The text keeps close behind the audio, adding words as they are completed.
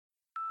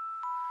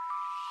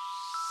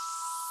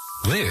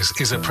This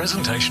is a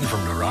presentation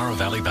from Narara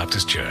Valley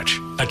Baptist Church,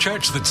 a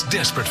church that's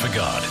desperate for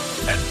God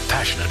and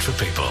passionate for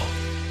people.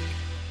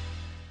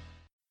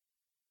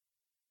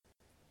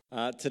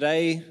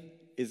 Today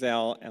is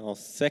our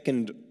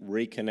second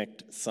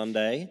Reconnect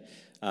Sunday.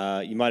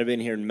 You might have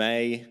been here in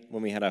May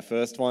when we had our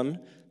first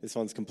one. This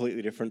one's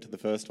completely different to the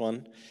first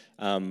one.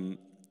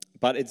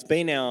 But it's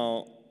been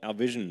our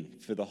vision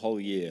for the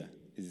whole year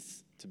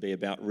is to be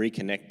about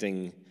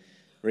reconnecting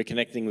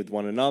with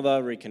one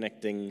another,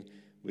 reconnecting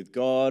with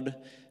God,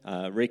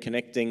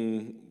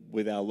 reconnecting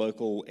with our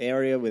local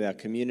area, with our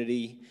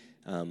community,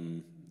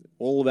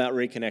 all about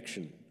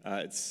reconnection.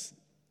 I guess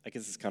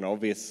it's kind of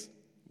obvious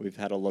we've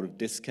had a lot of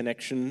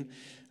disconnection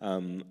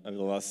over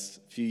the last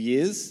few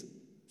years,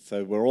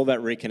 so we're all about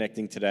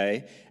reconnecting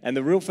today. And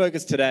the real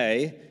focus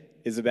today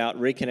is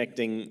about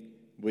reconnecting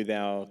with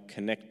our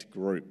Connect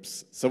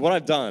groups. So what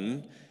I've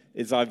done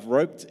is I've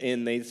roped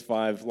in these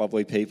 5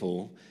 lovely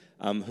people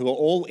who are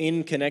all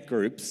in Connect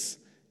groups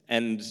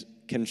and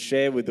can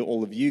share with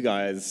all of you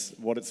guys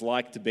what it's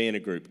like to be in a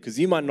group. Because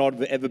you might not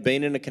have ever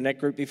been in a Connect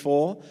group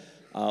before,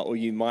 or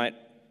you might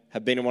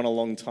have been in one a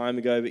long time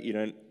ago, but you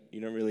don't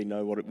really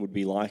know what it would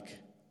be like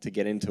to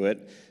get into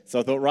it. So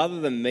I thought rather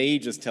than me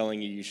just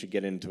telling you should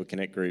get into a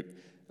Connect group,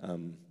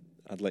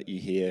 I'd let you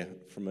hear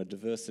from a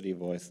diversity of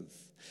voices.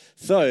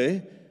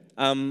 So,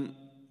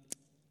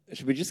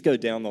 should we just go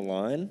down the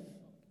line?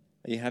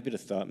 Are you happy to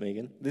start,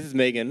 Megan? This is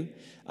Megan.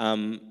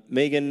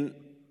 Megan,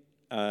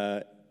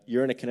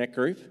 you're in a Connect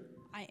group?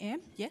 I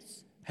am,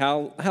 yes.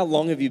 How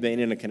long have you been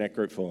in a Connect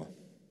group for?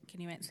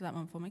 Can you answer that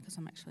one for me? Because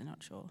I'm actually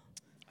not sure.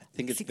 I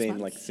think it's been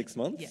like 6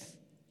 months? Yeah.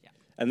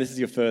 And this is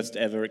your first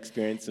ever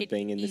experience of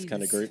being in this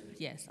kind of group?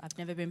 Yes, I've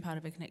never been part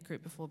of a Connect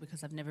group before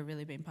because I've never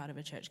really been part of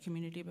a church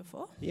community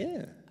before.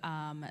 Yeah.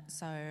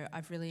 So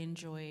I've really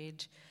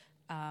enjoyed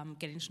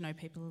getting to know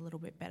people a little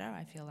bit better.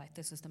 I feel like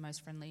this is the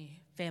most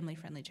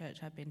family-friendly church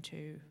I've been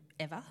to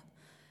ever.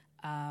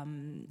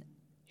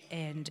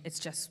 And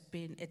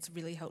it's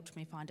really helped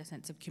me find a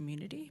sense of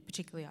community,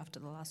 particularly after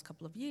the last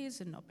couple of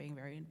years and not being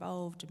very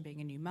involved and being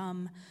a new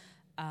mum.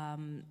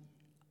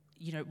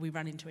 We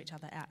run into each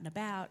other out and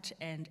about,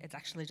 and it's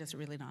actually just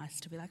really nice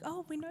to be like,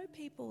 oh, we know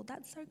people.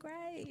 That's so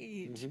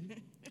great. Mm-hmm.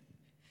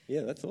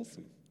 Yeah, that's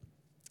awesome.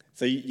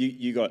 So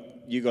you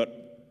got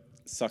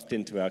sucked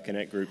into our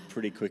Connect group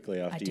pretty quickly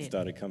after you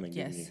started coming,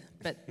 didn't you? Yes,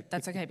 but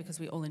that's okay because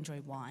we all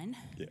enjoy wine.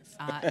 Yes.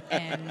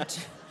 And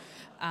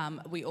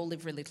we all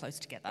live really close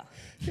together.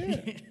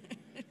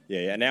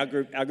 Yeah. And our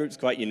group's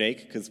quite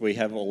unique because we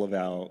have all of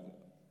our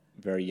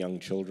very young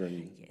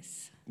children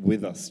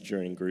with us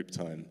during group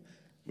time,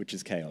 which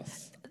is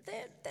chaos.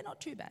 They're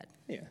not too bad.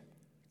 Yeah.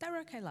 They were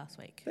okay last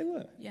week. They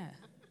were? Yeah.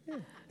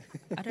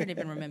 I don't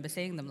even remember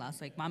seeing them last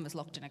week. Mine was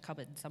locked in a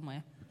cupboard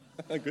somewhere.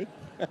 Oh, good.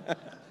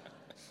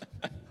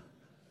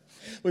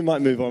 We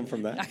might move on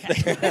from that.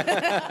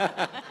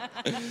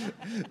 Okay.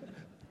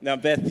 Now,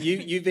 Beth,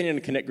 you've been in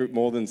a Connect group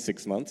more than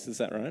 6 months, is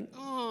that right?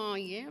 Oh,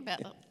 yeah,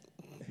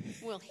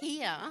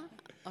 here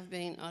I've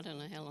been, I don't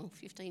know how long,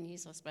 15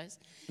 years, I suppose,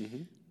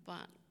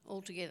 but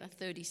altogether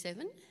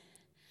 37.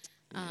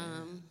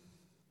 I'm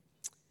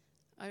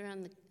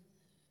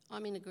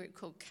in a group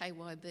called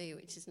KYB,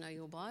 which is Know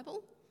Your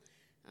Bible.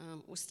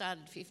 It was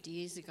started 50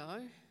 years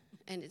ago,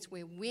 and it's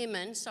where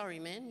women, sorry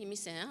man, you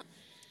miss out,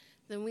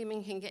 the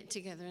women can get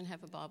together and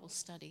have a Bible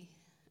study.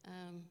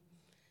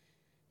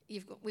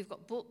 We've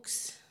got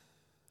books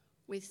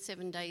with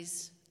 7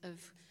 days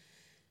of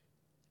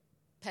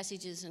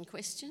passages and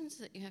questions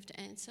that you have to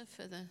answer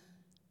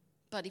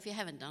but if you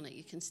haven't done it,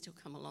 you can still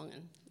come along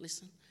and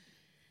listen.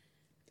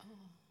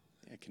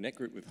 Yeah, Connect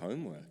group with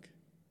homework.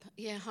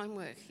 Yeah,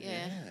 homework,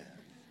 yeah.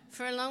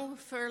 For a long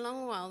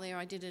while there,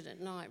 I did it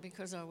at night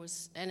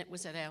and it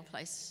was at our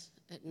place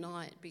at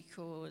night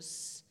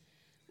because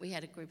we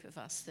had a group of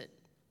us that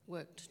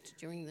worked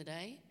during the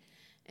day,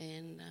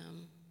 and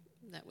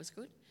that was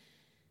good.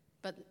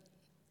 But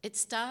it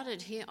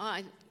started here.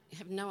 I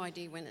have no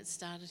idea when it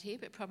started here,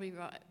 but probably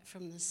right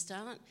from the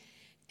start.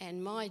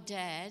 And my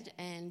dad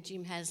and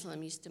Jim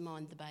Haslam used to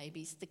mind the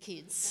babies, the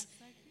kids. That's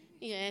so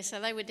cute. Yeah,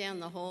 so they were down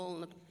the hall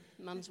and the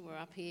mums were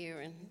up here,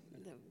 and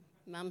the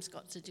mums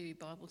got to do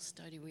Bible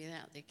study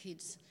without their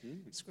kids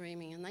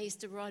screaming. And they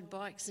used to ride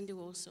bikes and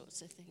do all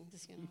sorts of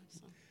things,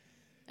 So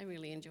I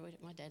really enjoyed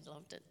it. My dad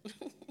loved it.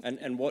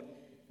 And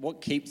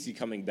what keeps you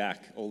coming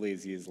back all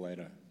these years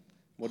later?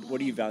 What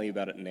do you value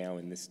about it now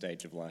in this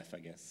stage of life, I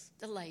guess?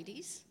 The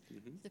ladies,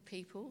 the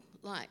people,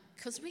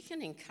 because we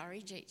can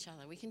encourage each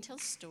other. We can tell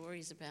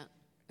stories about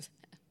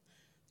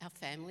our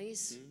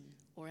families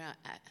or our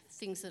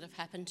things that have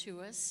happened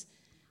to us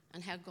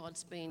and how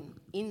God's been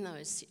in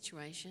those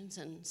situations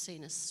and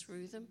seen us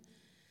through them.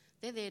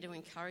 They're there to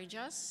encourage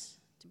us,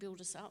 to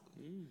build us up.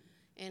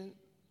 And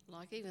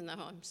even though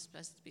I'm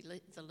supposed to be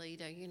the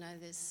leader,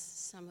 there's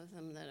some of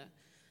them that are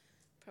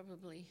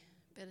probably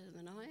better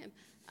than I am.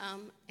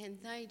 And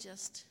they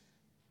just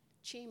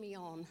cheer me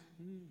on.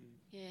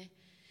 Yeah.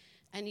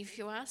 And if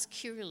you ask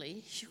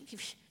Kiralee, she'll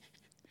give you...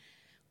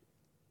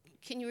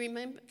 Can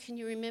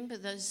you remember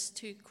those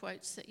 2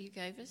 quotes that you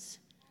gave us?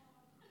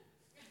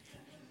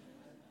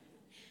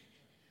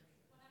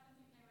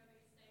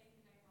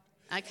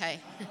 Okay.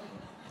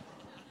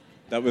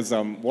 That was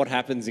what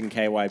happens in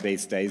KYB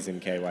stays in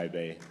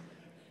KYB.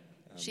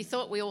 She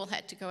thought we all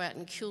had to go out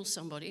and kill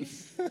somebody.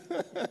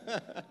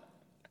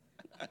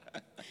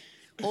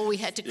 Or we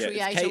had to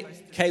create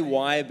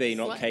KYB,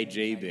 not What?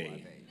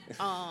 KGB.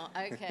 Oh,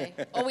 okay.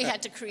 Or we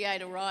had to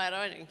create a riot.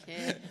 I don't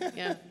care.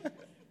 Yeah.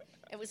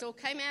 It was all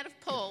came out of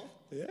Paul.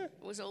 Yeah. It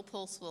was all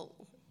Paul's fault.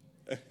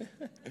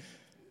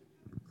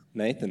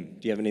 Nathan,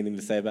 do you have anything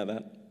to say about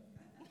that?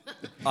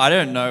 I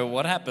don't know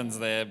what happens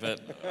there, but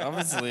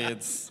obviously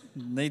it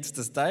needs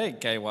to stay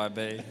at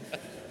KYB.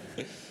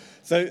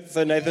 So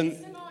Nathan,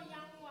 Some more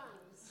young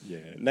ones. yeah,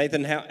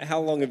 Nathan, how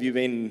long have you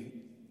been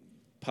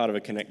part of a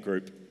Connect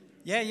group?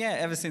 Yeah.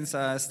 Ever since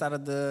I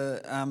started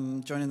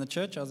joining the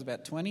church, I was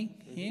about 20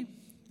 here.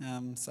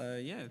 So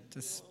yeah,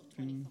 just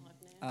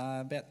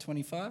about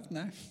 25.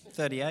 No,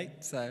 38.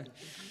 So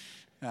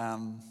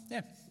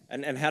yeah.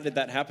 And how did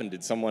that happen?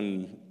 Did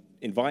someone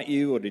invite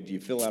you, or did you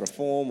fill out a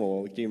form,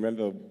 or do you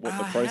remember what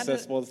the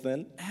process was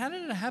then? How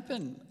did it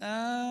happen?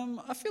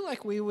 I feel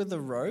like we were the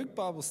rogue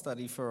Bible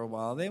study for a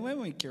while there, weren't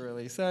we,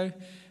 Kirili? So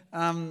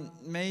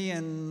me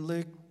and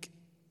Luke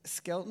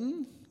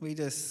Skelton, we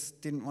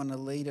just didn't want to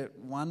lead it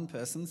one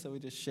person, so we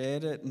just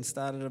shared it and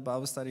started a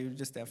Bible study with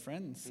just our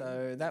friends.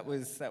 So that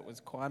was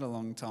quite a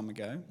long time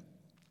ago.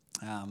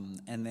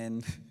 And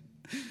then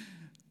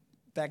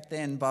back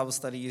then, Bible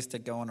study used to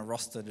go on a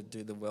roster to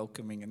do the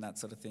welcoming and that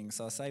sort of thing.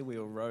 So I say we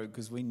were rogue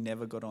because we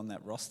never got on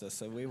that roster.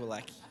 So we were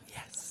like,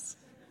 yes.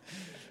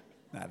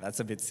 No, that's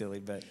a bit silly,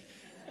 but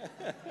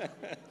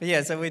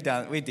yeah, so we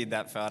did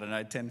that for, I don't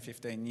know, 10,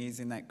 15 years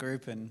in that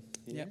group. And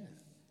yeah.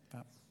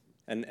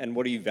 And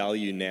what do you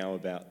value now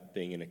about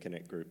being in a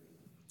Connect group?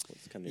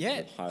 What's kind of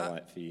the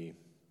highlight for you?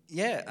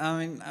 Yeah, I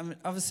mean,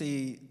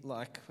 obviously,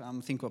 like I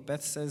think what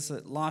Beth says,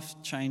 that life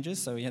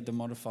changes, so we had to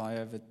modify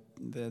over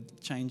the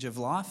change of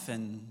life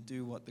and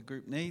do what the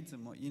group needs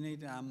and what you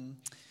need.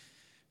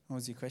 What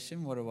was your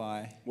question? What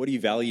do you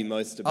value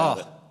most about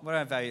it? What do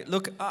I value?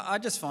 Look, I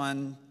just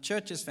find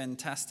church is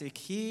fantastic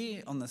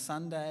here on the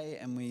Sunday,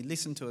 and we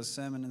listen to a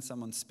sermon and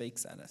someone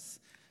speaks at us.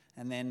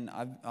 And then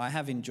I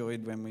have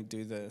enjoyed when we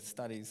do the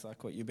studies,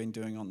 like what you've been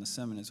doing on the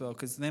sermon as well,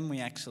 because then we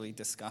actually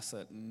discuss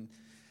it.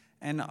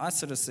 And I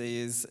sort of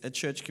see as a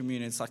church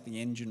community, it's like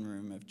the engine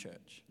room of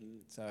church.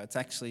 So it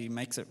actually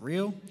makes it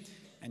real,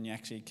 and you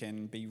actually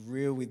can be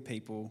real with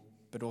people,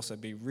 but also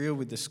be real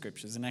with the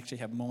scriptures and actually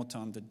have more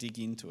time to dig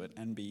into it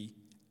and be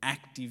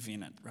active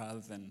in it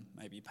rather than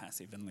maybe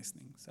passive and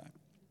listening. So,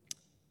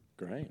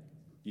 great.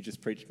 You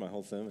just preached my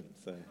whole sermon,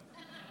 so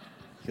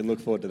you can look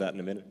forward to that in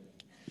a minute.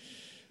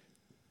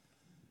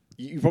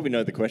 You probably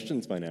know the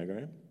questions by now,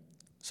 Graham.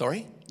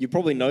 Sorry? You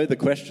probably know the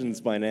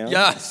questions by now.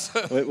 Yes.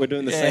 We're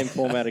doing the same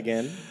format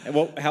again.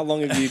 And how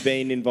long have you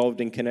been involved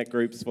in Connect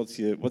groups? What's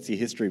your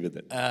history with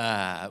it?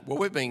 Well,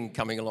 we've been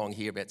coming along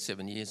here about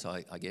 7 years,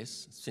 I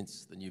guess,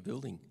 since the new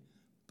building,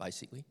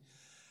 basically.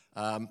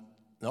 And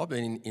I've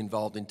been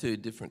involved in 2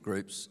 different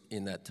groups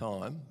in that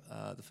time.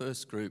 The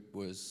first group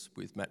was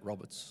with Matt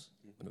Roberts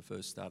when I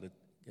first started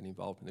getting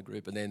involved in the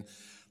group. And then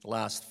the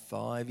last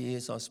 5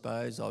 years, I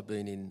suppose, I've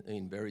been in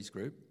Ian Berry's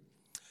group,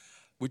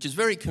 which is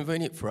very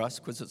convenient for us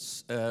because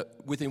it's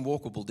within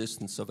walkable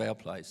distance of our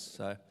place.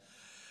 So,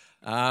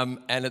 and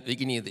at the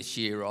beginning of this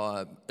year,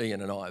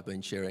 Ian and I have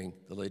been sharing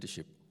the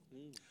leadership.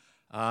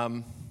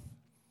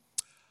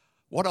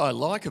 What I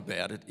like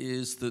about it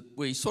is that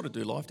we sort of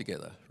do life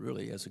together,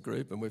 really, as a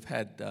group, and we've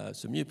had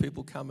some new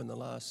people come in the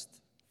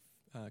last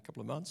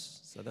couple of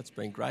months, so that's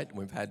been great. And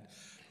we've had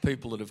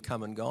people that have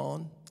come and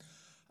gone.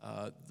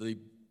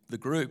 The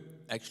group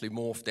actually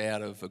morphed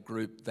out of a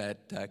group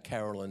that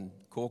Carolyn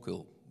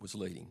Corkill was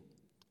leading,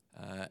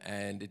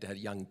 and it had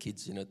young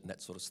kids in it and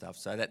that sort of stuff.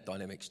 So that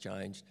dynamic's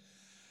changed.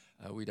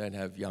 We don't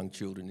have young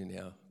children in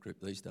our group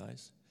these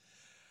days.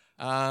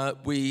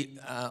 We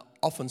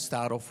often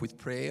start off with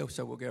prayer,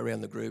 so we'll go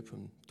around the group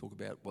and talk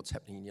about what's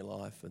happening in your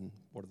life and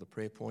what are the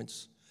prayer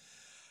points.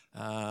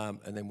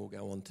 And then we'll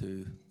go on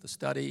to the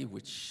study,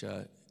 which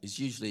is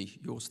usually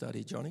your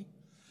study, Johnny.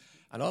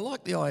 And I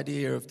like the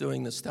idea of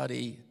doing the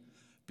study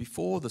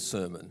before the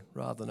sermon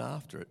rather than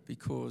after it,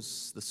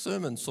 because the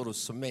sermon sort of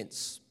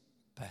cements,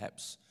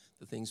 perhaps,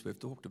 the things we've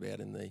talked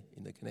about in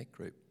the Connect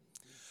group.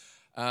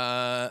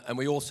 And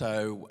we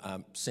also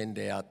send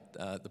out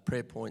the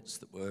prayer points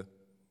that were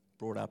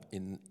brought up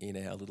in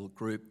our little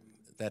group.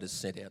 That is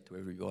sent out to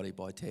everybody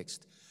by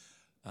text,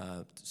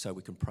 so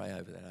we can pray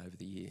over that over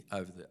the year,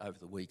 over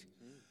the week.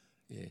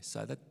 Yeah,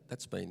 so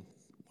that's been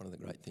one of the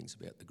great things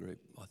about the group,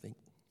 I think.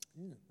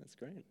 Yeah, that's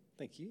great.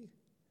 Thank you.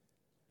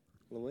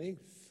 Louise,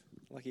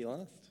 lucky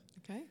last.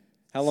 Okay.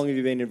 How long have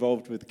you been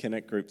involved with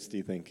Connect groups, do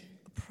you think?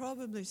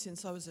 Probably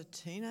since I was a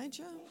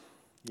teenager.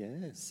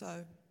 Yeah.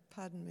 So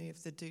pardon me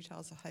if the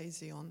details are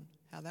hazy on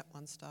how that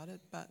one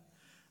started, but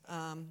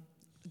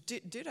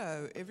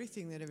ditto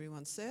everything that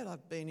everyone said.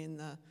 I've been in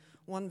the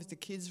one with the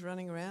kids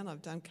running around.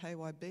 I've done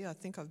KYB. I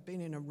think I've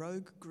been in a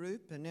rogue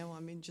group, and now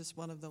I'm in just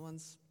one of the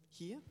ones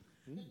here.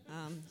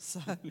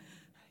 So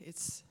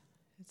it's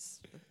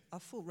a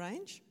full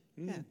range.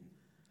 Yeah.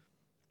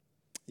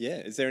 Yeah,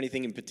 is there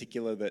anything in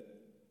particular that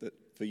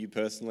for you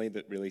personally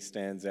that really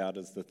stands out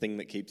as the thing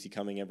that keeps you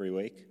coming every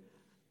week?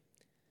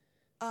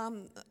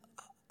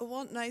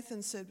 What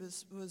Nathan said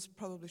was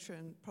probably true,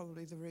 and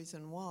probably the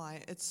reason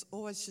why. It's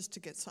always just to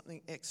get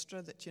something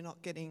extra that you're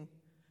not getting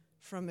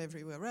from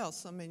everywhere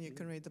else. I mean, you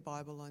can read the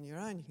Bible on your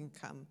own, you can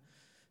come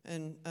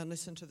and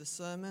listen to the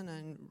sermon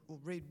and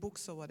read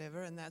books or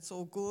whatever, and that's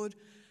all good.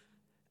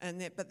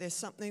 But there's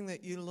something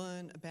that you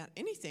learn about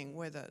anything,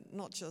 whether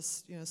not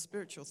just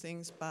spiritual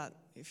things, but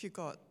if you've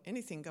got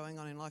anything going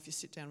on in life, you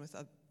sit down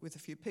with a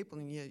few people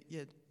and you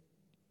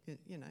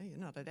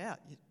nut it out,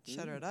 you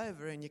chatter it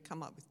over, and you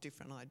come up with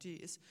different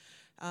ideas.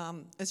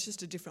 It's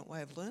just a different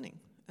way of learning,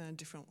 and a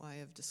different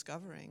way of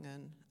discovering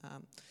and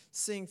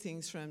seeing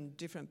things from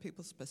different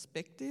people's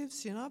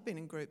perspectives. I've been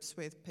in groups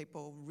with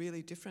people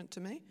really different to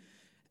me,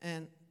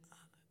 and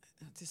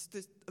this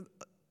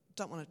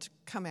don't want it to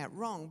come out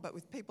wrong, but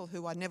with people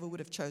who I never would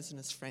have chosen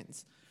as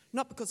friends.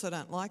 Not because I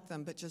don't like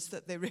them, but just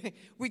that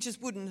we just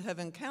wouldn't have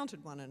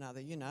encountered one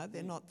another,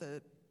 They're not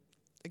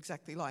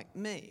exactly like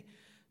me.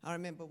 I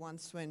remember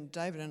once when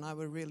David and I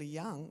were really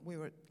young, we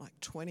were like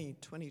 20,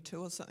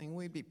 22 or something,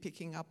 we'd be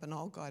picking up an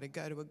old guy to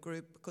go to a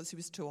group because he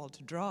was too old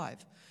to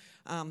drive.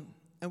 And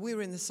we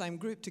were in the same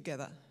group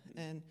together.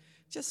 And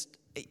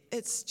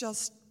it's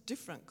just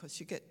different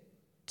because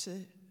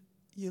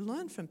you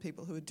learn from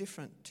people who are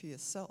different to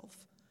yourself.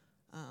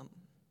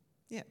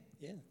 Yeah,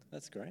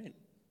 that's great.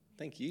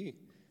 Thank you.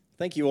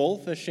 Thank you all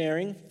for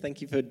sharing.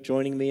 Thank you for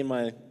joining me in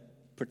my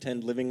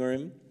pretend living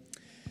room.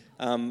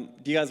 Do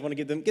you guys want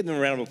to give them a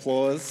round of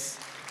applause?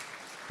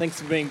 Thanks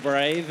for being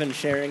brave and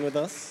sharing with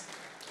us.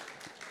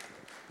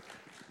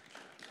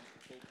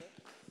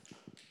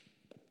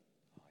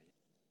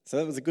 So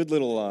that was a good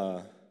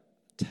little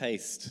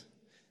taste.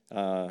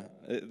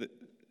 It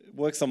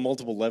works on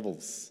multiple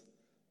levels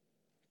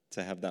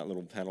to have that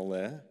little panel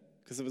there,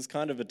 because it was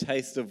kind of a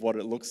taste of what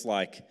it looks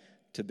like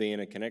to be in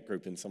a Connect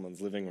group in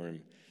someone's living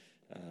room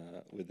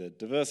with a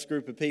diverse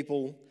group of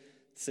people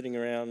sitting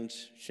around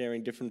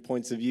sharing different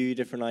points of view,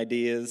 different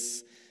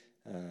ideas.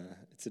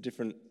 It's a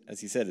different,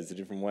 as you said, it's a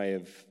different way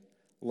of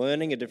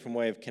learning, a different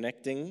way of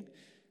connecting,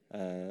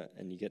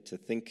 and you get to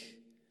think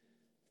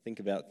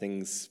about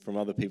things from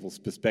other people's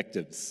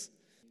perspectives.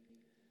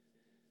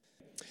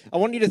 I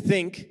want you to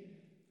think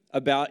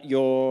about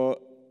your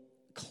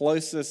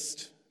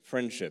closest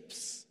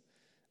friendships,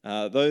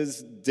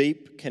 those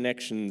deep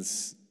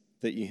connections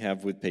that you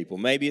have with people.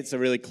 Maybe it's a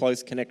really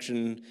close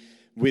connection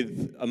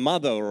with a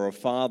mother or a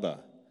father.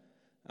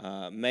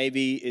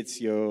 Maybe it's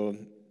a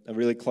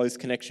really close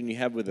connection you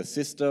have with a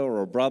sister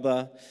or a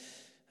brother.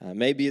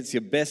 Maybe it's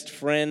your best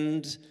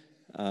friend.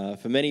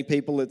 For many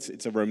people,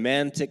 it's a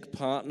romantic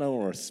partner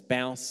or a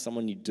spouse,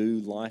 someone you do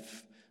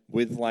life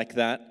with like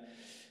that.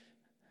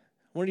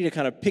 I want you to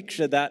kind of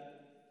picture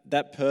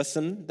that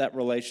person, that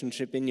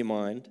relationship in your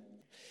mind.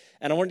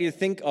 And I want you to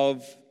think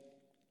of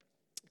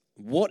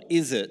what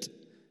is it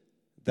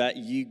that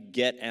you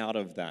get out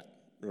of that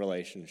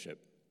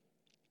relationship?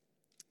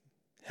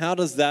 How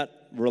does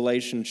that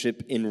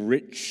relationship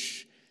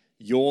enrich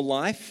your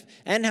life?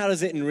 And how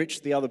does it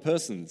enrich the other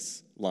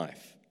person's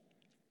life?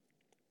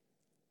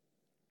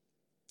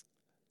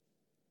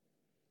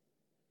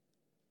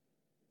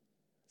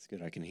 It's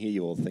good, I can hear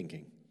you all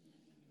thinking.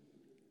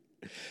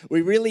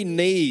 We really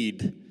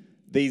need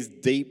these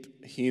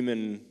deep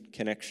human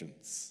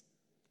connections.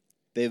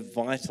 They're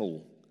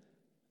vital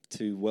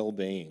to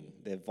well-being.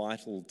 They're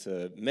vital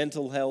to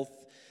mental health,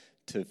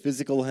 to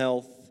physical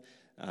health,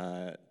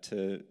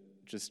 to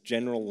just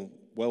general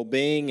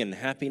well-being and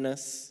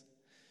happiness.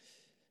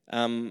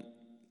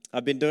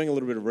 I've been doing a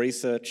little bit of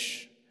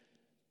research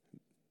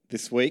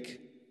this week,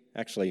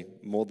 actually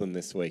more than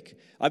this week.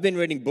 I've been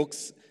reading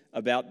books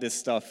about this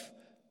stuff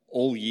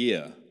all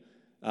year.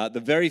 The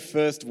very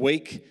first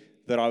week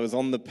that I was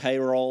on the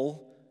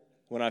payroll,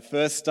 when I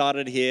first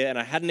started here, and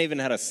I hadn't even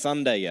had a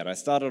Sunday yet. I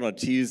started on a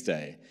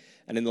Tuesday.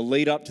 And in the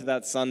lead up to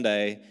that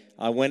Sunday,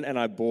 I went and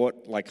I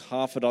bought like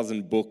half a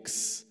dozen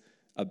books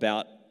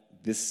about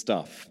this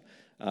stuff.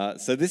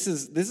 So this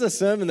is a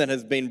sermon that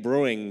has been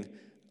brewing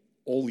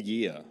all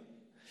year.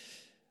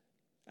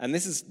 And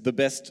this is the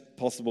best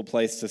possible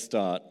place to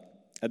start.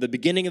 At the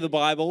beginning of the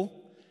Bible,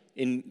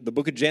 in the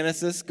book of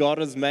Genesis, God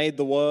has made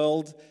the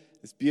world,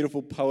 this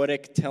beautiful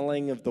poetic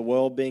telling of the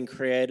world being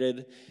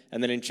created.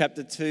 And then in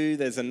chapter 2,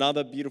 there's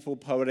another beautiful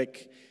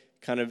poetic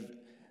kind of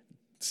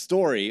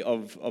story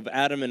of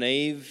Adam and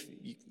Eve.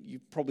 You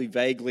probably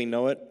vaguely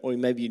know it, or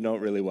maybe you know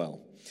it really well.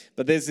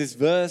 But there's this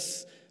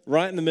verse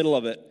right in the middle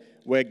of it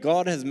where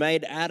God has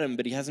made Adam,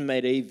 but he hasn't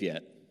made Eve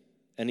yet.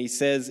 And he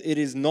says, "It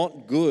is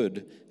not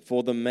good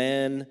for the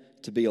man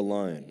to be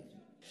alone."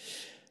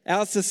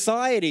 Our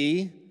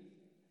society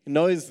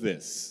knows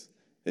this.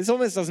 This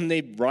almost doesn't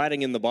need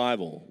writing in the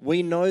Bible.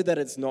 We know that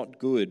it's not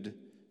good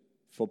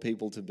for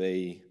people to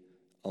be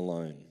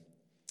alone.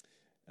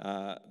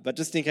 But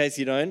just in case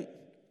you don't,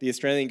 the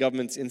Australian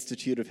Government's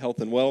Institute of Health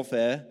and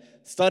Welfare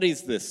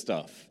studies this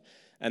stuff.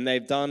 And they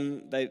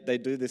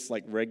do this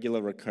like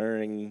regular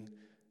recurring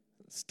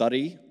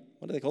study.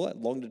 What do they call it?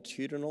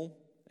 Longitudinal?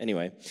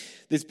 Anyway,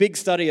 this big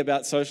study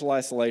about social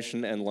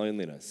isolation and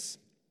loneliness.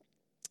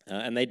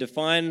 And they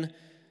define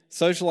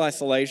social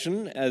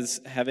isolation as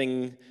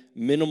having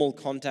minimal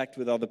contact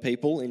with other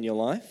people in your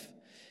life.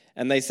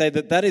 And they say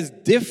that that is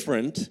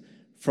different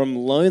from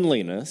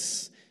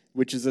loneliness,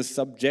 which is a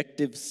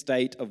subjective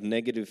state of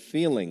negative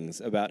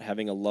feelings about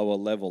having a lower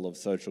level of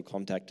social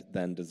contact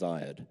than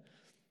desired.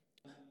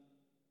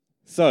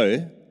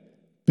 So,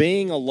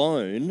 being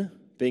alone,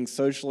 being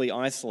socially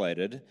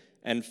isolated,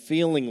 and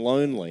feeling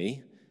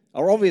lonely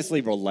are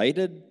obviously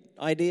related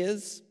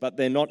ideas, but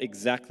they're not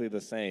exactly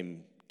the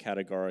same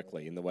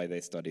categorically in the way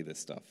they study this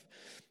stuff.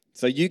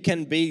 So you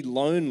can be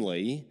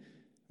lonely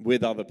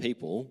with other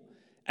people,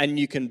 and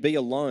you can be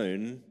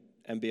alone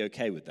and be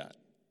okay with that.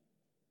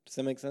 Does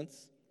that make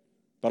sense?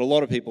 But a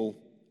lot of people,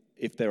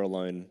 if they're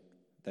alone,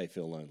 they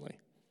feel lonely.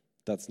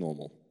 That's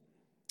normal.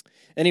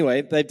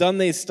 Anyway, they've done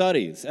these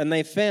studies, and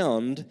they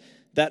found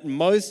that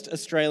most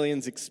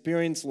Australians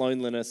experience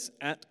loneliness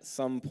at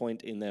some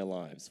point in their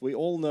lives. We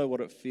all know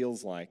what it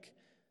feels like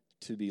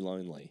to be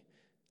lonely.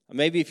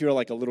 Maybe if you're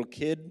like a little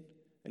kid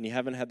and you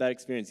haven't had that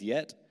experience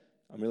yet,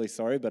 I'm really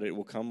sorry, but it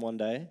will come one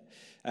day.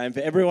 And for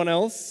everyone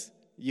else,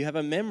 you have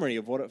a memory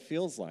of what it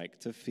feels like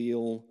to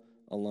feel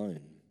alone.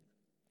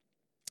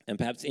 And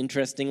perhaps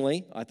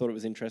interestingly, I thought it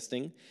was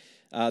interesting,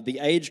 the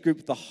age group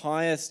with the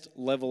highest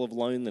level of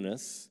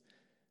loneliness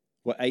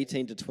were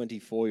 18 to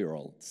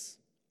 24-year-olds.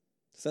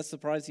 Does that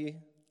surprise you?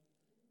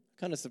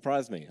 Kind of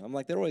surprised me. I'm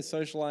like, they're always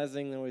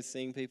socializing, they're always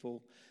seeing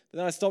people. But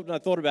then I stopped and I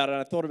thought about it,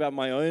 and I thought about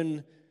my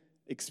own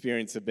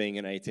experience of being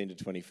an 18 to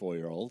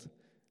 24-year-old.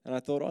 And I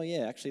thought, oh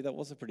yeah, actually that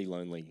was a pretty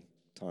lonely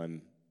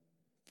time.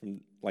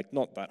 From like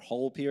not that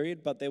whole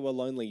period, but there were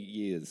lonely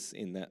years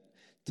in that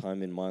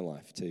time in my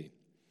life too.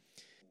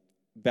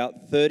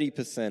 About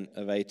 30%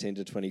 of 18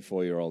 to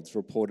 24-year-olds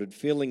reported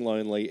feeling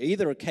lonely,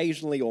 either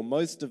occasionally or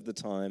most of the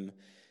time,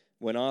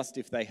 when asked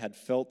if they had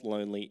felt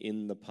lonely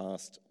in the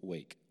past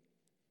week.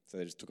 So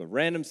they just took a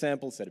random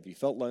sample, said, have you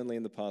felt lonely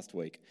in the past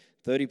week?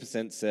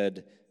 30%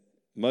 said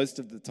most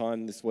of the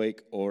time this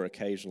week or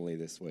occasionally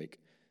this week.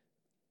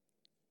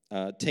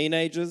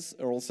 Teenagers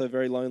are also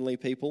very lonely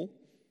people,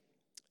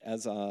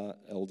 as are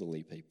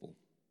elderly people.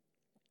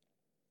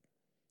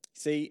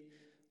 See,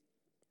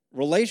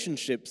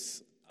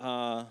 relationships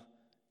are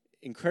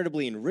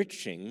incredibly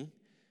enriching,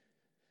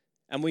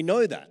 and we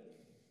know that.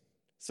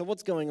 So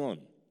what's going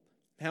on?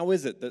 How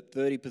is it that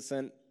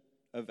 30%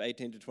 of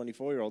 18 to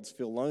 24-year-olds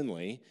feel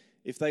lonely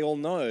if they all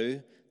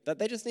know that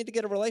they just need to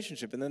get a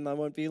relationship and then they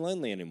won't be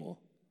lonely anymore,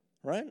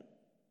 right?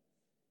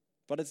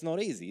 But it's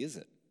not easy, is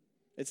it?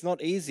 It's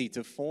not easy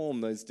to form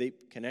those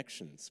deep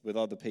connections with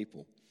other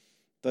people.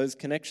 Those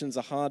connections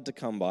are hard to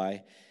come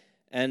by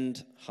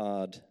and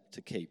hard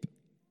to keep.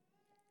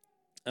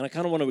 And I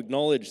kind of want to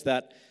acknowledge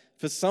that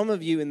for some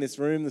of you in this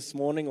room this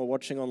morning or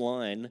watching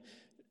online,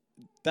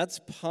 that's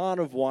part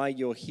of why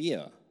you're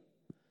here.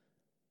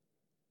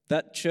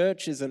 That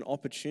church is an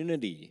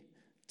opportunity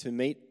to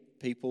meet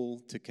people,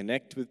 to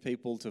connect with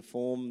people, to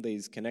form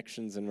these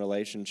connections and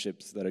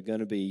relationships that are going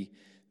to be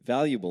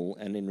valuable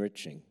and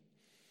enriching.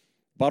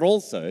 But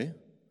also,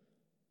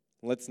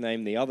 let's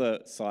name the other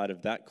side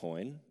of that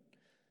coin,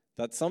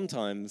 that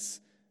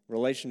sometimes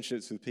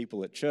relationships with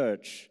people at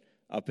church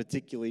are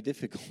particularly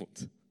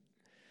difficult.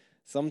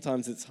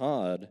 Sometimes it's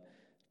hard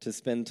to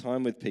spend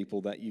time with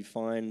people that you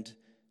find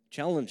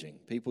challenging,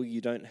 people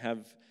you don't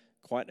have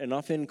quite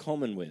enough in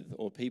common with,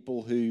 or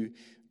people who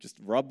just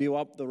rub you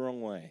up the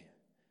wrong way.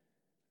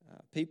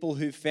 People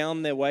who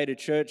found their way to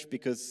church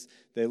because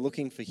they're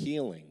looking for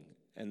healing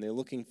and they're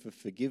looking for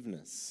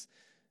forgiveness,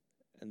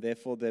 and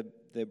therefore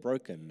they're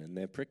broken and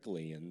they're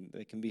prickly and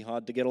they can be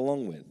hard to get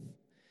along with.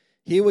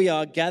 Here we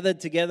are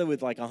gathered together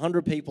with like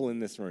 100 people in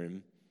this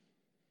room.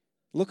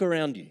 Look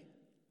around you.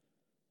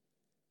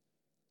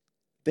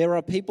 There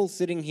are people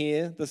sitting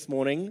here this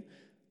morning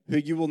who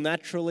you will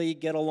naturally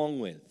get along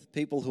with,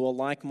 people who are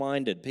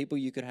like-minded, people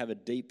you could have a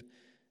deep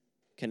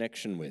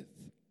connection with.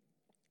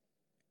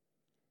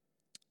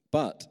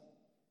 But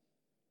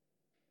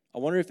I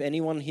wonder if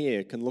anyone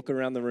here can look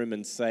around the room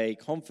and say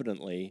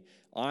confidently,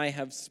 I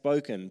have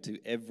spoken to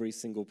every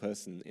single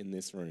person in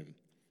this room.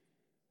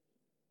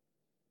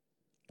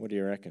 What do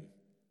you reckon?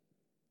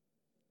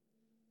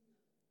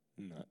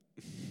 No.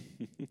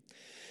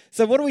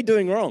 So what are we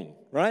doing wrong,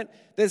 right?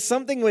 There's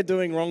something we're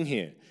doing wrong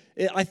here.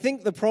 I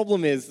think the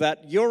problem is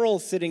that you're all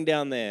sitting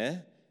down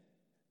there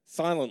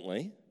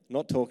silently,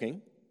 not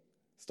talking.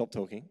 Stop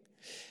talking.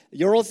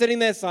 You're all sitting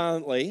there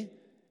silently,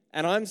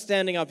 and I'm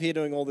standing up here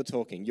doing all the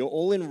talking. You're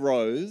all in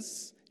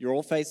rows. You're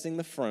all facing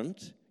the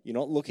front. You're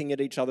not looking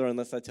at each other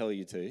unless I tell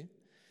you to.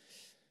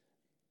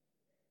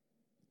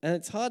 And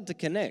it's hard to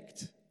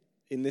connect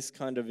in this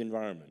kind of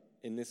environment,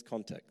 in this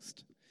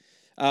context.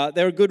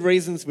 There are good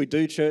reasons we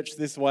do church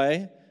this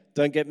way.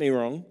 Don't get me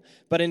wrong.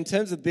 But in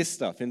terms of this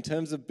stuff, in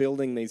terms of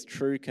building these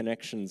true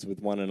connections with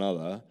one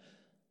another,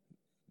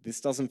 this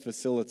doesn't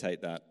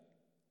facilitate that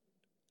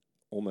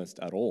almost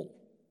at all.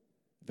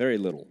 Very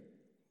little.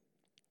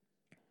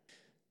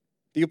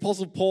 The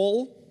Apostle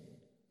Paul,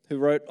 who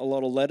wrote a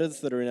lot of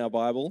letters that are in our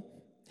Bible,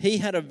 He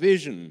had a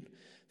vision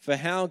for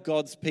how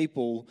God's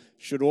people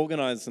should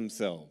organize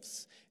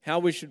themselves, how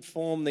we should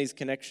form these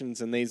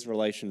connections and these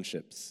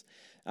relationships.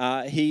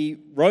 He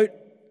wrote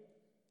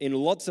in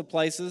lots of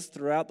places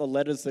throughout the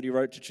letters that he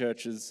wrote to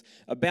churches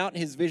about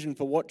his vision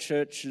for what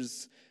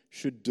churches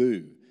should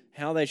do,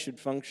 how they should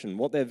function,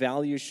 what their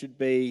values should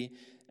be,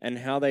 and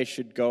how they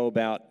should go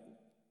about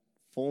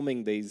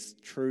forming these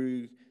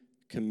true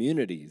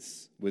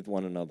communities with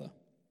one another.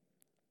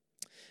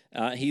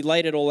 He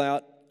laid it all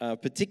out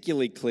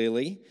particularly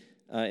clearly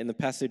in the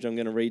passage I'm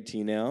going to read to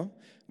you now,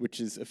 which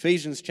is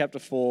Ephesians chapter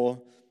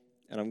 4,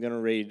 and I'm going to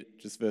read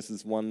just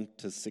verses 1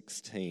 to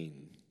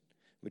 16,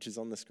 which is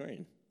on the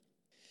screen.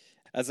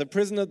 As a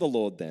prisoner of the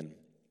Lord, then,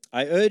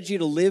 I urge you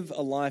to live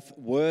a life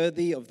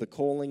worthy of the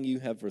calling you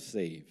have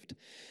received.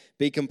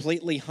 Be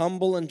completely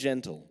humble and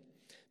gentle.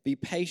 Be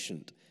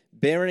patient,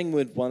 bearing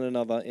with one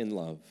another in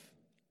love.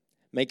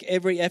 Make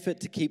every effort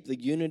to keep the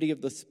unity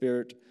of the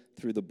Spirit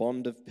through the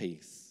bond of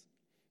peace.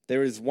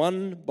 There is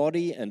one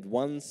body and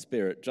one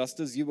Spirit, just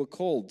as you were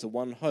called to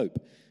one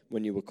hope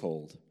when you were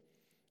called.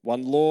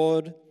 One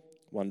Lord,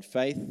 one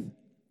faith,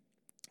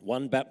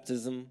 one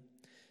baptism,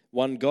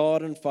 one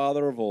God and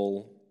Father of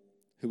all,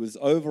 who is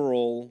over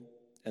all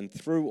and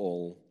through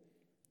all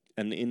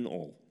and in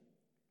all.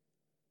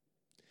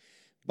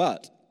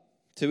 But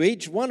to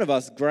each one of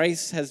us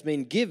grace has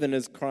been given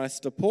as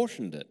Christ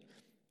apportioned it.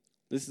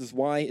 This is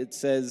why it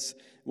says,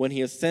 when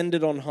he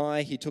ascended on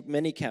high, he took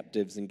many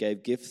captives and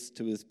gave gifts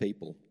to his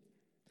people.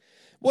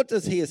 What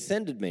does he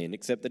ascended mean,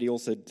 except that he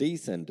also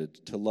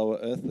descended to lower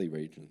earthly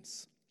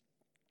regions?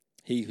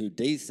 He who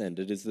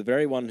descended is the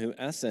very one who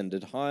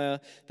ascended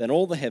higher than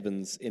all the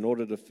heavens in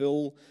order to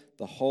fill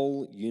the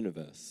whole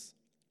universe.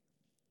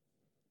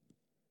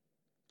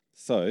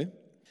 So,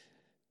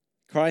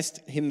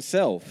 Christ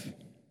himself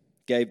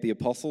gave the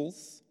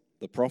apostles,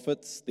 the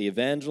prophets, the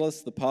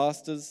evangelists, the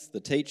pastors,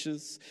 the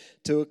teachers,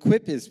 to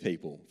equip his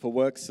people for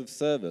works of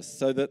service,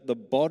 so that the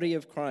body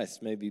of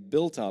Christ may be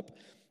built up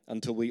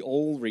until we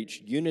all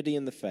reach unity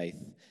in the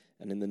faith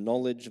and in the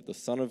knowledge of the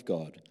Son of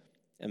God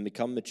and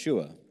become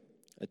mature,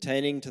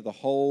 attaining to the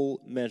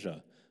whole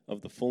measure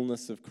of the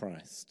fullness of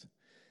Christ.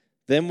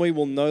 Then we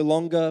will no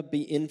longer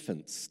be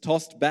infants,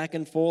 tossed back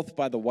and forth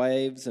by the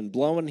waves and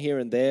blown here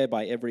and there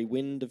by every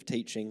wind of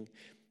teaching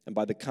and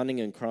by the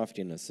cunning and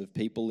craftiness of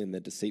people in their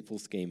deceitful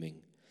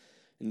scheming.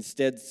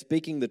 Instead,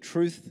 speaking the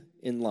truth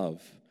in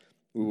love,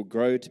 we will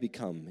grow to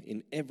become,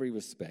 in every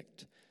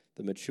respect,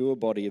 the mature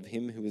body of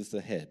him who is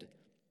the head,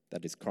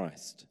 that is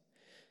Christ.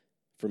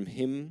 From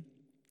him,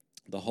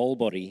 the whole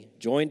body,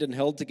 joined and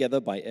held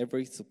together by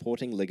every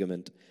supporting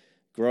ligament,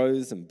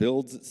 grows and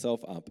builds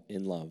itself up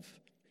in love,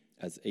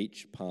 as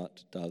each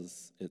part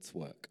does its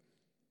work.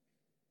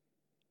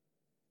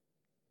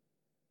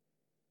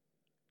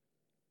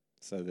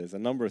 So there's a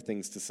number of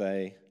things to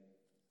say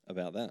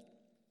about that.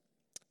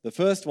 The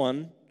first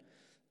one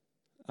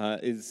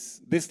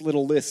is this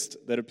little list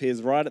that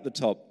appears right at the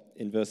top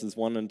in verses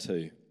 1 and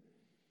 2.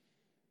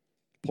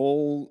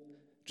 Paul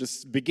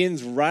just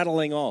begins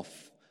rattling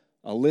off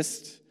a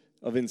list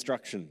of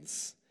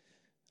instructions,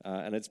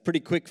 and it's pretty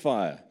quick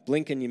fire.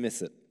 Blink and you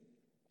miss it.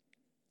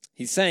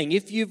 He's saying,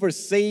 if you've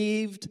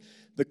received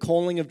the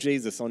calling of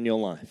Jesus on your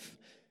life,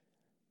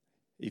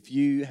 if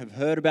you have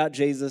heard about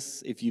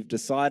Jesus, if you've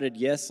decided,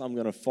 yes, I'm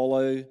going to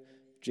follow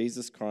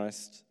Jesus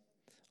Christ,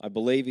 I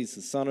believe he's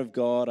the Son of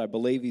God, I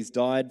believe he's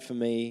died for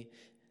me.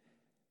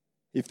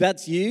 If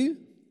that's you,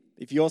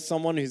 if you're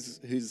someone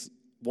who's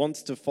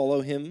wants to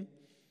follow him,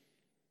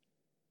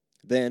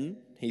 then,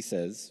 he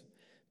says,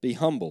 be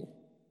humble,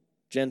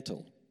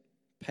 gentle,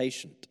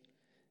 patient,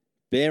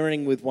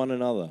 bearing with one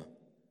another.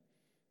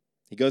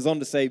 He goes on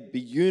to say, be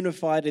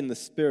unified in the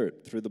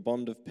Spirit through the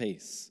bond of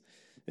peace.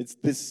 It's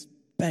this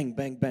bang,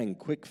 bang, bang,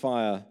 quick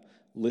fire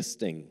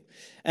listing.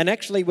 And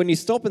actually, when you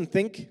stop and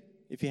think,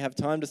 if you have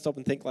time to stop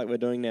and think like we're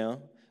doing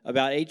now,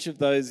 about each of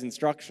those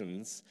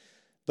instructions,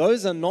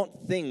 those are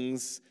not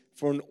things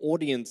for an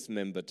audience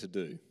member to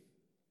do.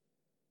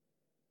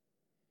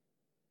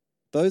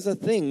 Those are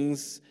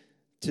things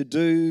to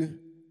do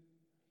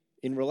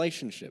in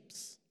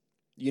relationships.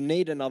 You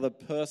need another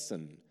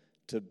person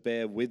to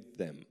bear with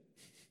them.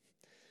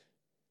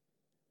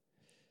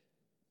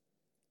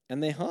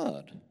 And they're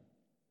hard.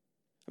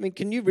 I mean,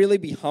 can you really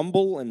be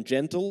humble and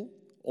gentle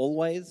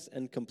always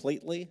and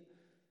completely?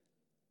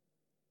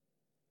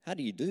 How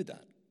do you do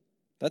that?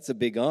 That's a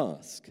big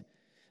ask.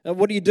 Now,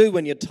 what do you do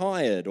when you're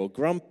tired or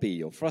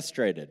grumpy or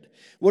frustrated?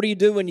 What do you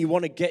do when you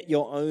want to get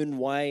your own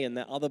way and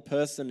that other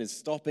person is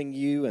stopping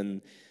you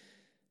and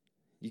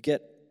you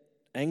get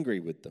angry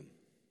with them?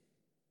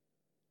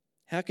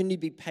 How can you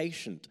be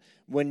patient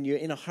when you're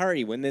in a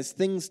hurry, when there's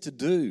things to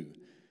do,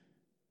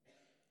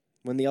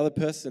 when the other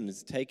person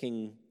is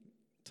taking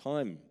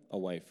time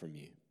away from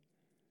you?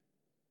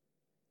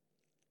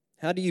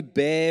 How do you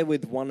bear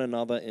with one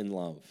another in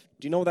love?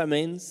 Do you know what that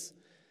means?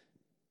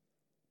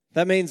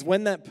 That means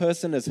when that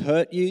person has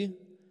hurt you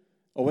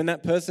or when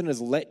that person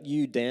has let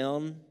you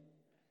down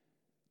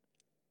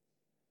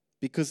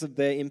because of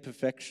their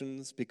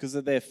imperfections, because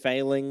of their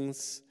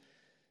failings,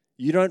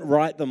 You don't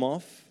write them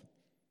off.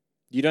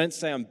 You don't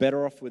say, I'm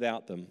better off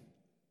without them.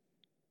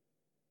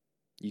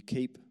 You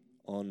keep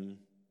on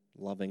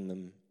loving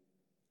them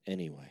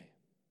anyway.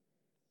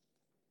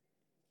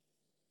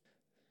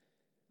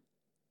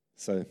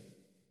 So,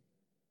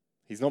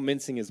 he's not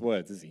mincing his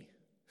words, is he?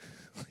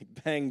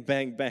 Like bang,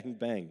 bang, bang,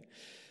 bang.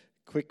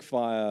 Quick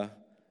fire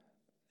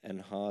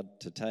and hard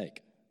to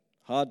take.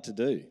 Hard to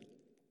do.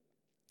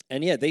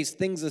 And yeah, these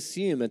things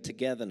assume a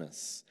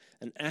togetherness,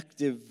 an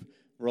active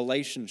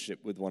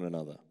relationship with one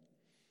another.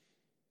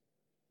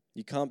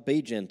 You can't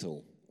be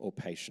gentle or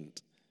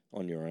patient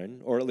on your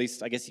own, or at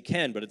least I guess you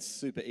can, but it's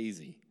super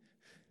easy,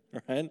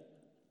 right?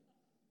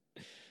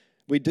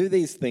 We do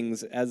these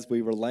things as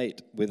we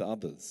relate with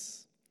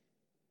others,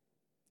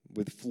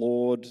 with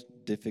flawed,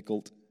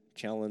 difficult,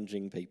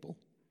 challenging people.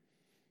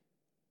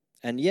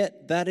 And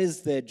yet, that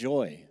is their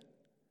joy.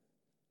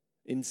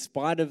 In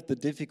spite of the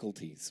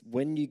difficulties,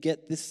 when you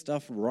get this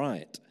stuff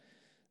right,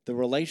 the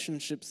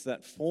relationships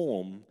that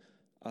form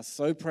are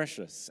so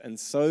precious and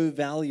so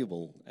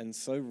valuable and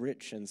so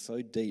rich and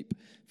so deep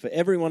for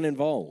everyone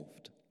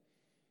involved.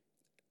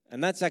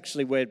 And that's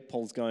actually where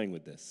Paul's going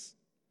with this.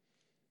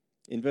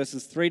 In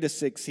verses 3 to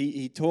 6,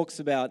 he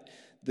talks about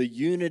the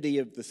unity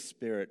of the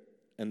Spirit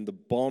and the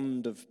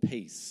bond of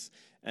peace.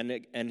 And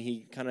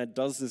he kind of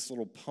does this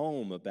little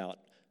poem about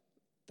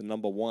the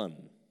number one.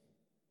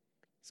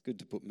 It's good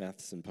to put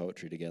maths and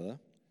poetry together.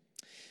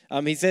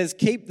 He says,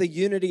 keep the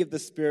unity of the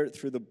Spirit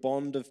through the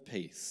bond of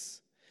peace.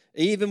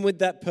 Even with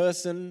that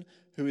person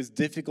who is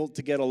difficult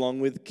to get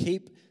along with,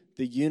 keep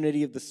the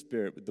unity of the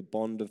Spirit with the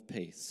bond of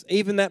peace.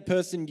 Even that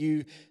person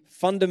you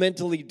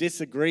fundamentally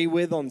disagree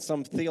with on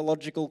some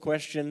theological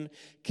question,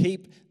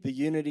 keep the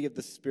unity of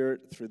the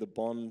Spirit through the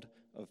bond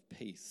of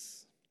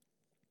peace.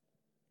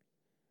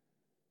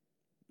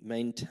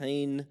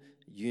 Maintain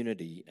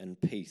unity and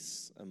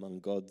peace among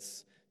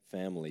God's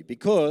family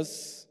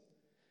because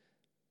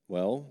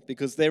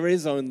there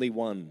is only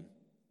one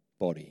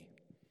body.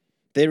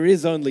 There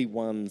is only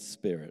one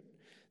Spirit.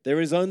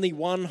 There is only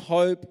one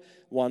hope,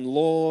 one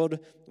Lord,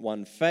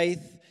 one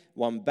faith,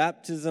 one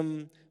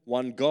baptism,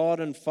 one God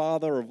and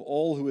Father of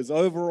all, who is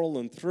over all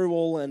and through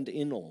all and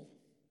in all.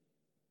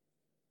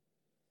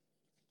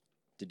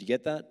 Did you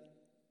get that?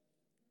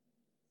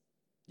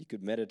 You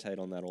could meditate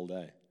on that all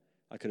day.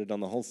 I could have done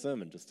the whole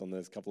sermon just on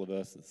those couple of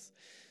verses.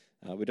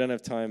 We don't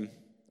have time,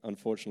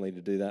 unfortunately,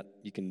 to do that.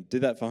 You can do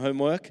that for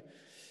homework.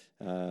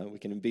 We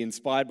can be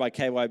inspired by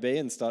KYB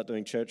and start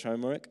doing church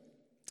homework.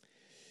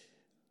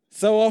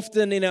 So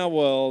often in our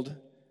world,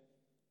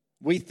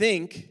 we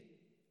think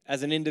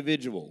as an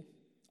individual,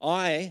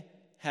 I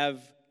have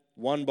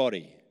one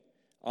body.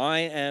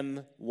 I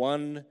am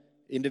one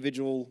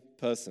individual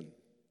person.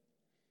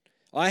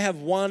 I have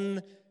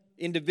one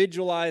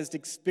individualized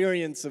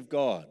experience of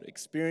God,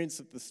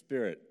 experience of the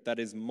Spirit. That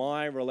is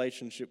my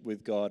relationship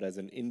with God as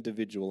an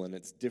individual, and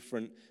it's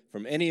different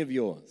from any of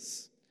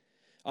yours.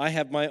 I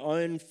have my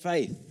own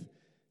faith.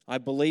 I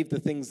believe the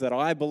things that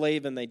I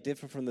believe, and they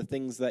differ from the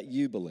things that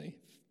you believe.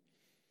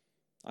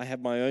 I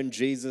have my own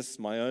Jesus,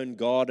 my own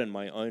God, and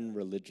my own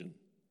religion.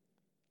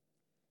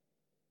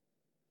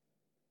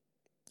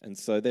 And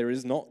so there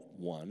is not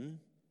one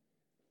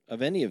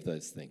of any of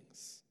those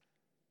things.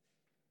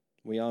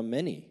 We are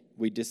many.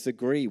 We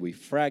disagree, we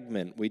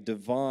fragment, we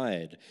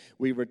divide,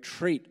 we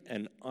retreat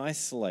and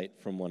isolate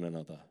from one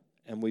another,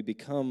 and we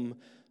become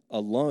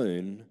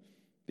alone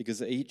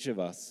because each of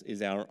us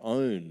is our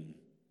own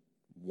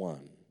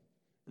one,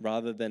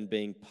 rather than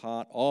being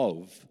part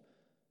of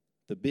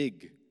the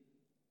big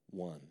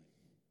one.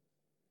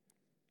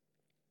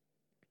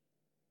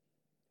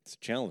 It's a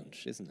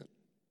challenge, isn't it?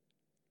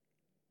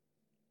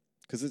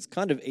 Because it's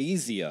kind of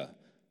easier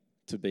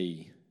to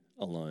be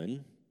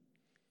alone.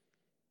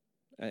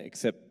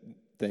 Except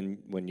then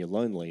when you're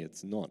lonely,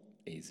 it's not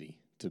easy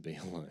to be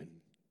alone.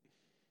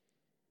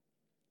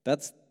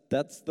 That's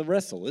the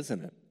wrestle,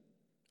 isn't it?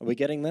 Are we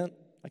getting that?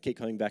 I keep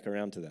coming back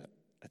around to that.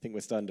 I think we're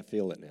starting to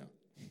feel it now.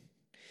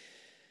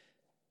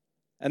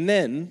 And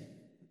then,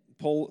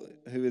 Paul,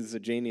 who is a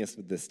genius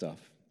with this stuff,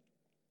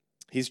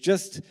 he's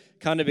just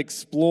kind of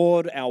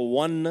explored our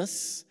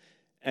oneness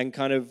and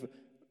kind of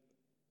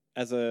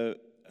as a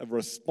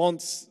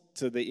response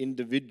to the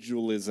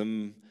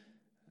individualism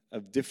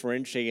of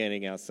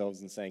differentiating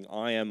ourselves and saying,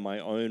 I am my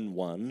own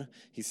one.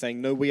 He's saying,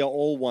 no, we are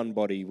all one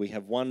body. We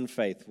have one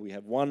faith. We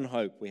have one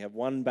hope. We have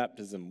one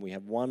baptism. We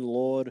have one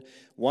Lord,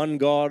 one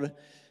God.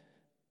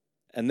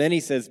 And then he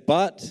says,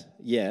 but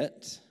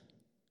yet,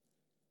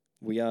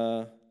 we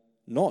are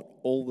not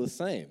all the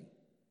same.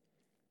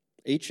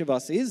 Each of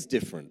us is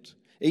different.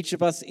 Each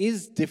of us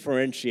is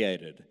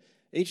differentiated.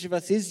 Each of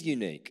us is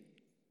unique.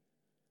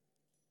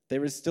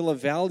 There is still a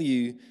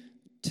value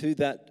to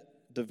that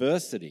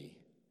diversity.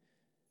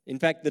 In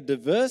fact, the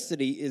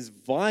diversity is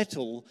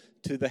vital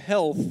to the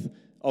health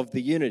of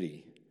the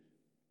unity.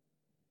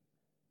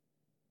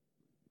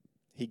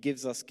 He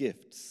gives us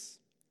gifts.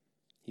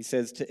 He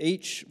says to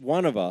each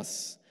one of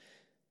us,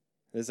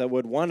 there's that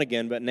word one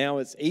again, but now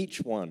it's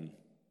each one.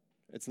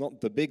 It's not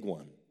the big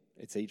one,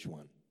 it's each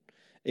one.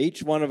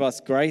 Each one of us,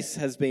 grace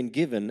has been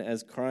given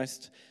as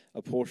Christ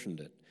apportioned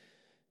it.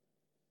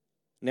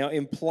 Now,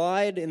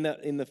 implied in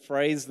the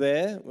phrase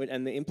there,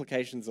 and the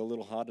implication's a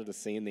little harder to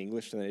see in the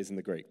English than it is in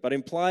the Greek, but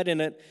implied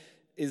in it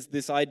is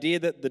this idea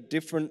that the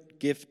different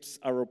gifts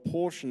are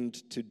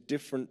apportioned to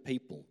different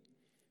people.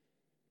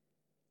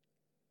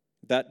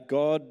 That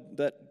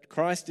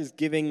Christ is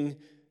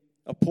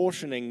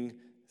apportioning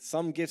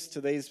some gifts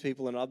to these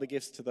people and other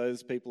gifts to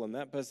those people, and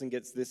that person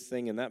gets this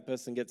thing and that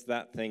person gets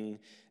that thing,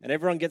 and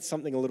everyone gets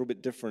something a little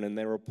bit different, and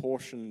they're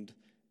apportioned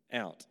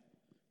out.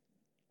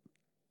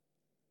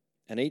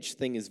 And each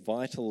thing is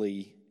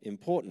vitally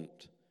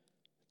important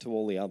to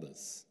all the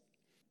others.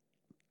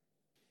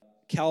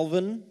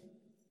 Calvin,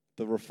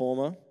 the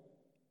reformer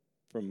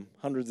from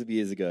hundreds of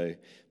years ago,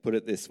 put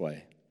it this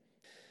way: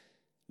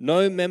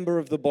 no member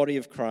of the body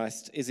of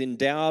Christ is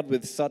endowed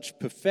with such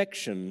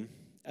perfection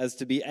as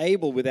to be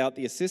able, without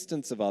the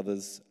assistance of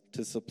others,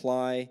 to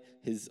supply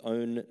his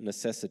own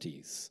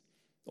necessities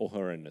or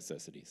her own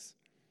necessities.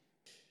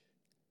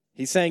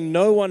 He's saying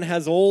no one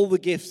has all the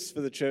gifts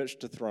for the church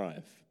to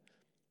thrive.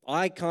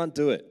 I can't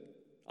do it.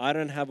 I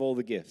don't have all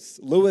the gifts.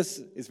 Lewis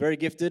is very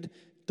gifted,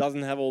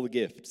 doesn't have all the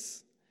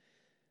gifts.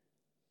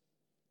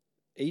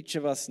 Each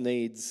of us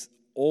needs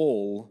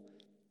all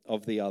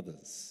of the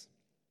others.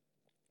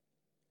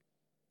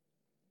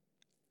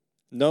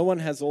 No one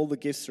has all the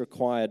gifts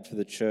required for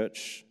the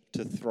church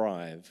to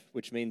thrive,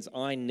 which means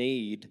I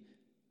need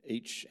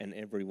each and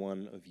every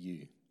one of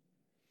you.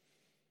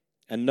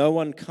 And no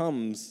one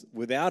comes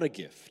without a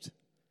gift.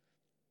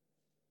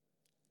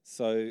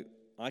 So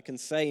I can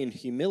say in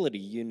humility,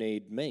 you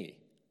need me.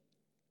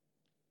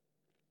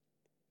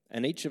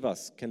 And each of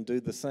us can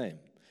do the same.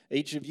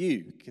 Each of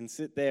you can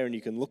sit there and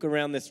you can look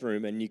around this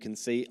room and you can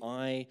see,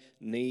 I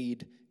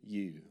need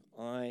you.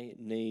 I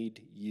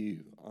need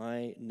you.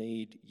 I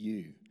need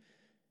you.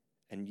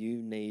 And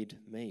you need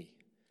me.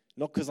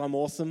 Not because I'm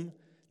awesome,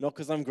 not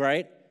because I'm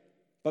great,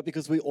 but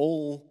because we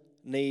all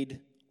need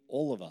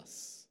all of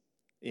us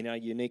in our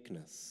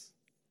uniqueness.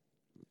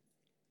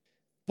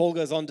 Paul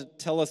goes on to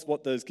tell us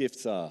what those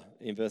gifts are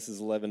in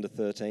verses 11 to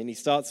 13. He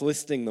starts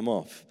listing them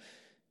off.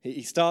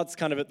 He starts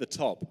kind of at the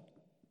top,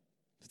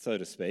 so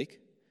to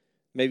speak.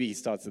 Maybe he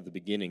starts at the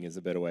beginning is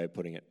a better way of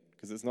putting it,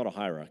 because it's not a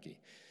hierarchy.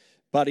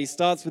 But he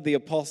starts with the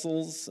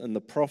apostles and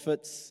the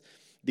prophets,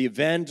 the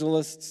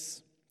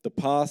evangelists, the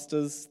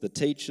pastors, the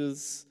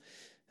teachers.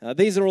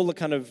 These are all the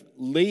kind of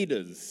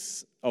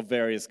leaders of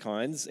various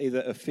kinds,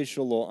 either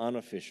official or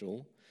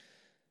unofficial.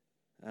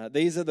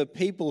 These are the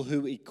people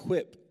who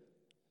equip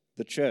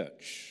the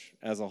church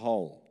as a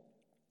whole.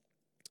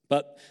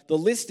 But the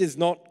list is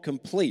not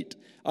complete.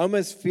 I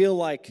almost feel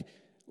like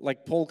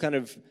Paul kind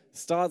of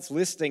starts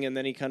listing and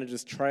then he kind of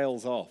just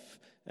trails off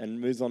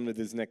and moves on with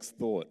his next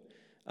thought.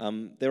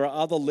 There are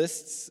other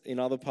lists in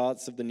other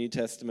parts of the New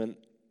Testament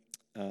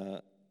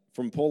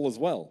from Paul as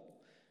well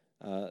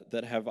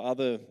that have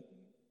other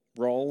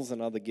roles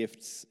and other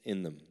gifts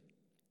in them.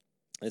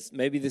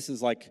 Maybe this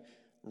is like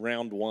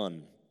round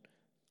one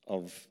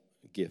of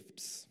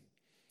gifts.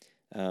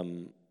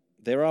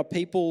 There are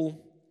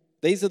people,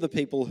 these are the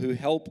people who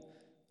help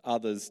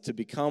others to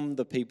become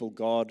the people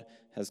God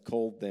has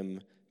called them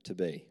to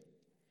be.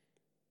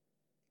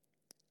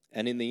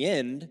 And in the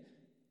end,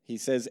 he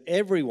says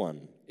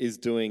everyone is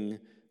doing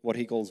what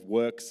he calls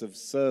works of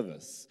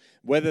service,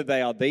 whether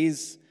they are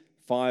these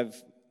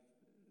 5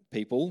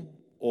 people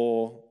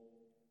or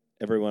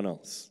everyone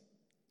else.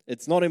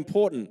 It's not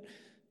important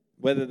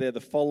whether they're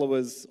the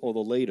followers or the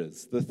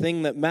leaders. The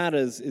thing that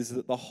matters is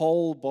that the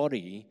whole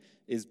body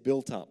is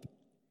built up,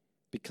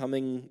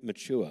 becoming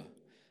mature.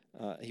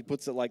 He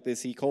puts it like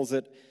this. He calls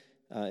it,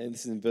 and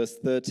this is in verse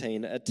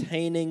 13,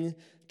 attaining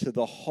to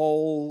the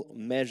whole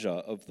measure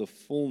of the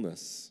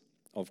fullness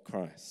of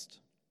Christ.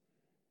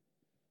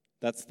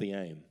 That's the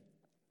aim.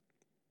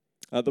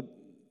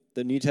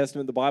 The New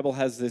Testament, the Bible,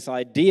 has this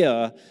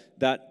idea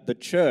that the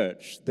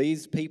church,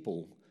 these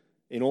people,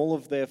 in all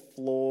of their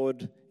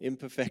flawed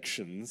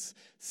imperfections,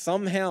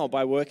 somehow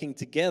by working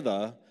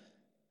together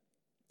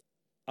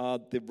are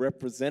the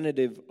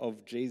representative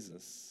of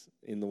Jesus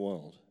in the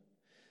world.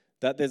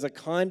 That there's a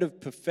kind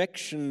of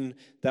perfection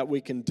that we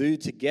can do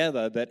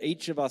together that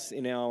each of us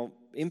in our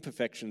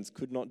imperfections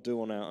could not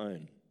do on our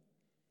own.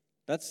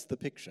 That's the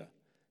picture.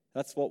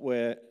 That's what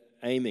we're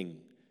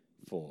aiming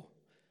for.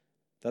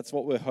 That's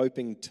what we're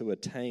hoping to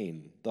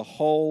attain, the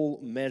whole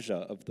measure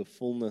of the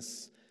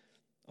fullness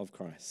of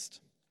Christ.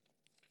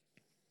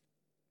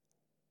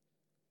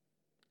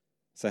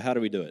 So how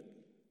do we do it?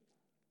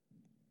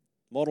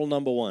 Model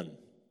number 1.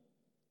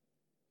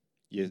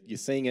 You're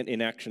seeing it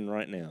in action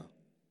right now.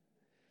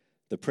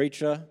 The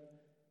preacher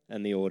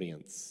and the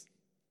audience.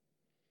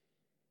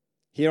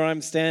 Here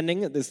I'm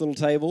standing at this little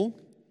table,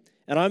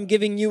 and I'm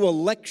giving you a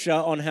lecture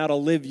on how to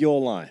live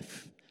your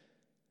life.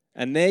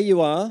 And there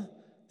you are,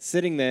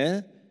 sitting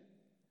there,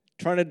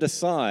 trying to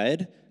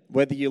decide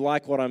whether you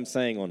like what I'm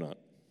saying or not.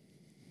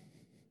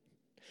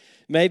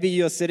 Maybe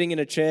you're sitting in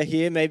a chair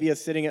here, maybe you're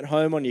sitting at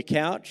home on your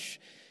couch,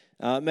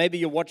 maybe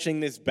you're watching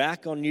this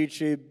back on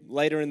YouTube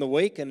later in the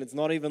week and it's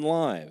not even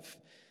live.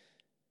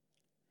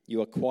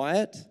 You are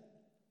quiet.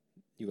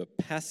 You are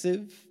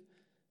passive.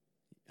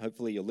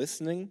 Hopefully you're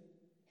listening.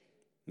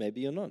 Maybe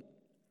you're not.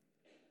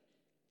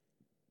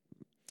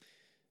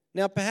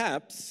 Now,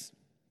 perhaps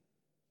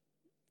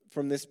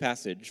from this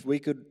passage, we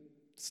could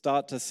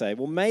start to say,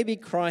 well, maybe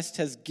Christ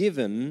has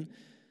given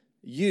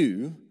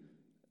you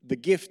the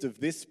gift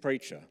of this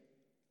preacher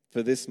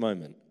for this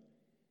moment.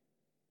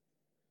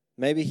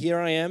 Maybe here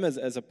I am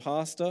as a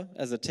pastor,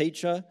 as a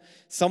teacher,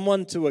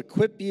 someone to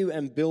equip you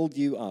and build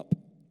you up.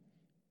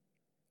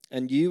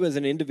 And you as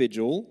an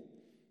individual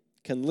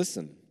can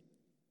listen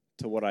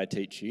to what I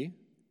teach you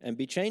and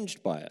be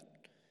changed by it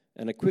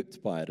and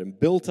equipped by it and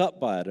built up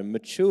by it and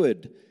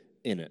matured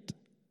in it.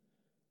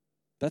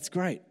 That's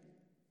great.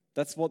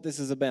 That's what this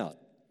is about.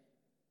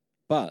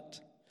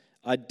 But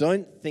I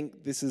don't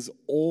think this is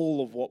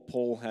all of what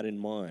Paul had in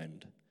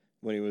mind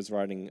when he was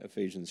writing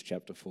Ephesians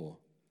chapter 4.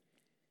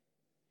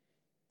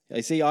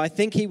 You see, I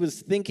think he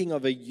was thinking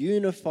of a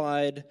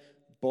unified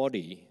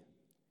body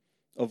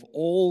of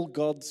all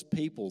God's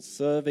people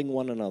serving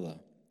one another,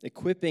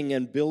 equipping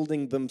and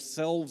building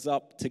themselves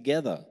up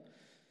together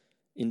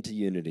into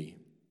unity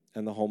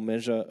and the whole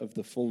measure of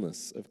the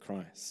fullness of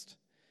Christ.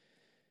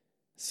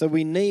 So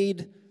we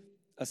need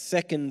a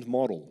second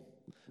model.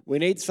 We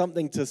need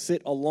something to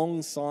sit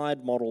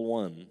alongside model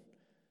 1.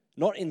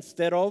 Not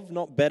instead of,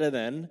 not better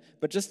than,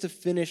 but just to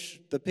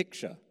finish the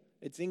picture.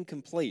 It's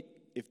incomplete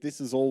if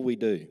this is all we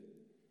do.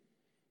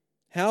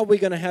 How are we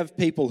going to have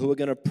people who are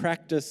going to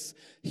practice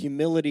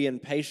humility and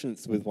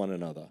patience with one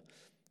another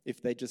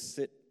if they just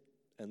sit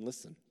and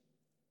listen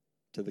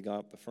to the guy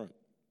up the front?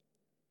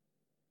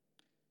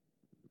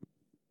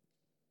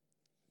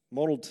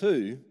 Model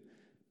 2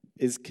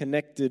 is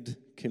connected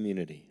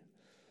community.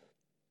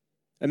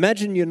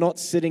 Imagine you're not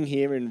sitting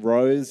here in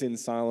rows in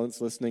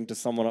silence listening to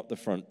someone up the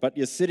front, but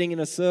you're sitting in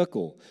a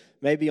circle,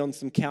 maybe on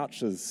some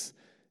couches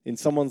in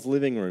someone's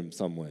living room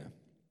somewhere.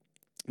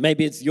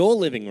 Maybe it's your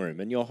living room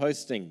and you're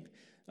hosting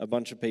a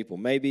bunch of people.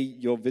 Maybe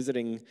you're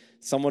visiting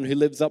someone who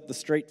lives up the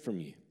street from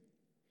you.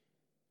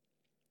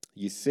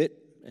 You sit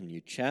and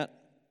you chat.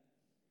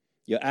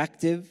 You're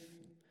active.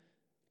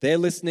 They're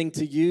listening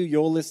to you.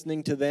 You're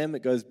listening to them.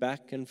 It goes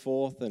back and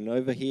forth and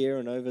over here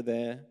and over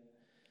there.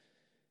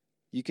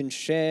 You can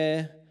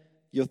share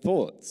your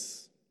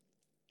thoughts.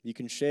 You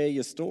can share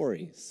your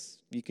stories.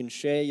 You can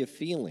share your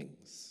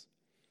feelings.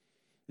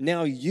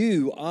 Now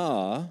you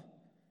are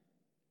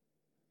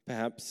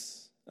perhaps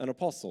an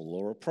apostle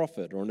or a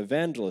prophet or an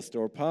evangelist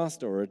or a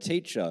pastor or a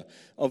teacher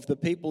of the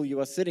people you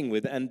are sitting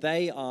with, and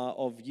they are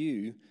of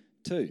you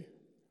too.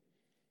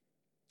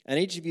 And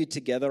each of you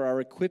together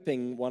are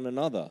equipping one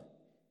another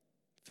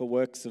for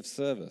works of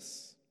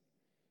service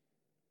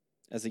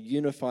as a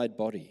unified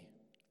body,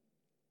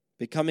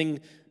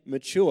 becoming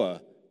mature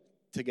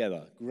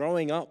together,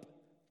 growing up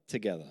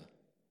together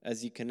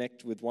as you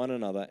connect with one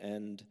another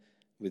and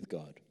with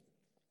God.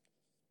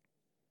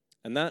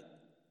 And that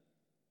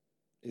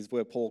is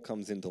where Paul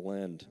comes into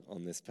land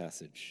on this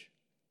passage.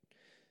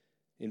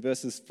 In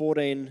verses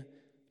 14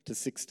 to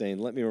 16,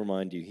 let me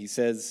remind you, he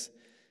says,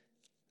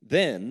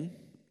 then,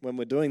 when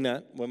we're doing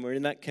that, when we're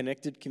in that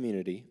connected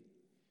community,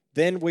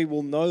 then we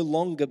will no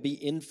longer be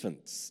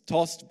infants,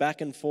 tossed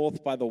back and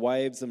forth by the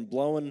waves and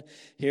blown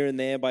here and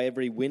there by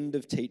every wind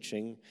of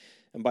teaching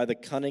and by the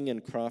cunning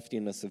and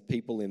craftiness of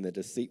people in their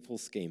deceitful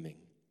scheming.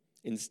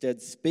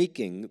 Instead,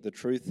 speaking the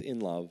truth in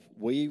love,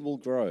 we will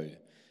grow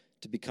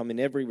to become in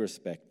every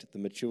respect the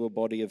mature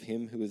body of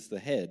him who is the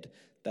head,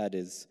 that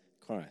is,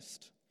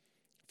 Christ.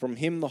 From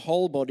him the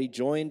whole body,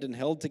 joined and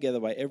held together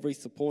by every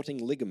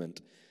supporting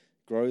ligament,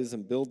 grows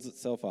and builds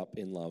itself up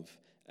in love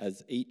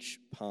as each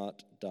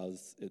part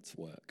does its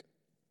work.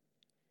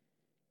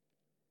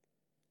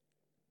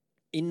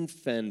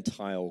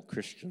 Infantile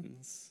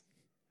Christians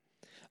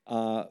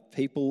are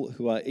people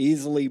who are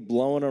easily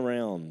blown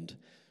around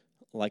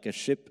like a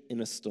ship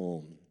in a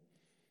storm,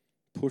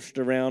 pushed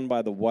around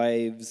by the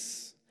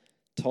waves,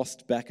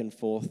 tossed back and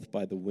forth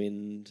by the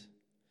wind,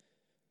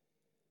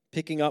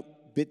 picking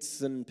up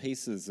bits and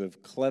pieces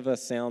of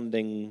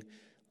clever-sounding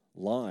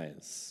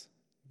lies,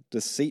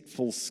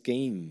 deceitful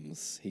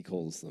schemes, he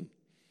calls them.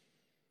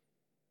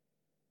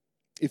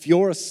 If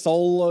you're a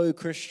solo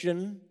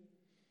Christian,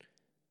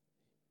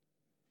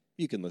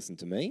 you can listen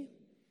to me.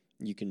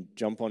 You can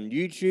jump on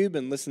YouTube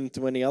and listen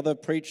to any other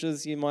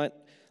preachers you might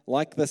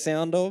like the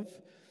sound of.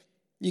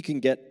 You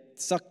can get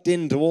sucked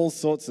into all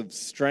sorts of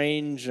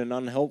strange and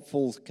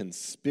unhelpful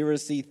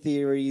conspiracy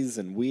theories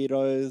and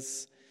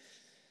weirdos.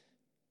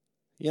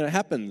 You know, it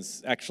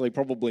happens actually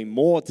probably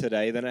more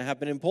today than it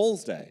happened in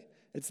Paul's day.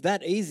 It's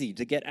that easy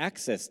to get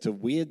access to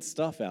weird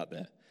stuff out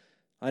there.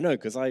 I know,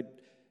 because I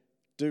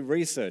do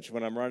research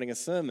when I'm writing a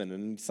sermon,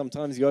 and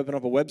sometimes you open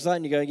up a website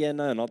and you go, yeah,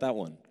 no, not that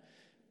one.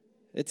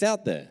 It's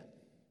out there.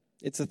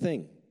 It's a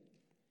thing.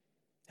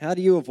 How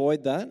do you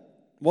avoid that?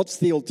 What's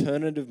the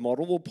alternative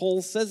model? Well,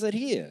 Paul says it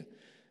here.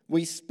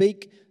 We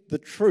speak the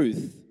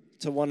truth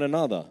to one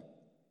another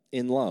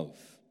in love.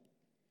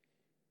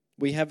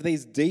 We have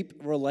these deep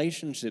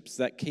relationships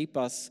that keep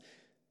us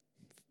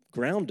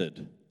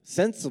grounded,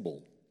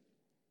 sensible.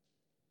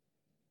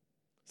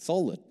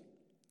 solid,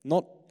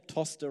 not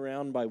tossed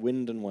around by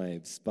wind and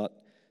waves, but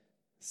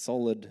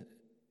solid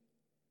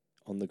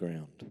on the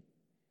ground.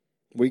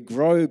 We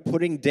grow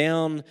putting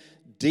down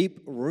deep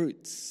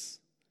roots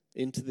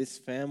into this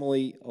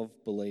family of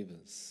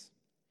believers.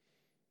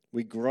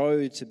 We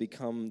grow to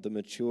become the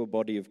mature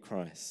body of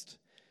Christ,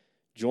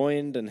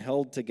 joined and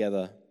held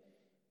together,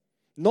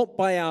 not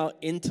by our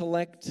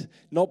intellect,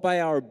 not by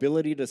our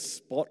ability to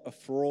spot a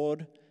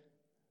fraud,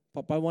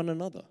 but by one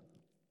another,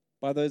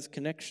 by those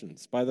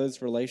connections, by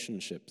those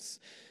relationships.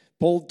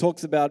 Paul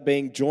talks about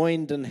being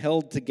joined and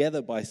held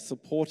together by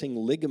supporting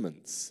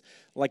ligaments,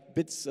 like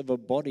bits of a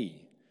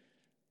body.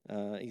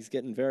 He's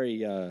getting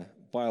very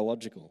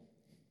biological.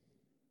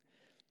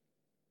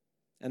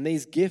 And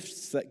these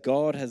gifts that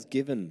God has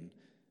given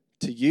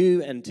to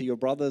you and to your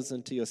brothers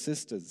and to your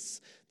sisters,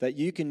 that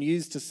you can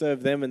use to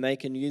serve them and they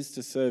can use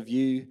to serve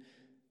you,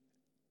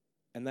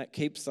 and that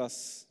keeps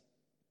us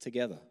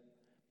together.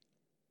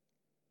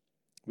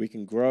 We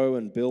can grow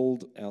and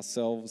build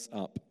ourselves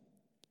up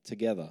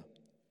together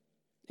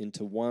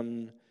into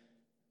one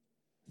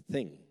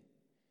thing,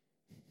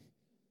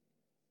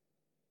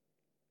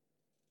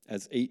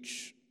 as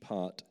each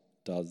part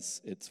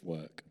does its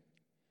work.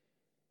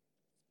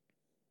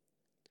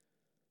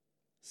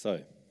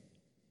 So,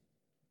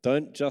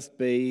 don't just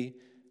be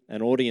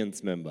an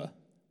audience member,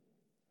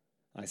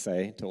 I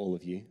say to all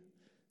of you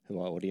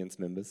who are audience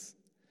members.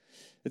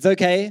 It's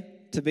okay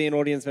to be an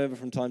audience member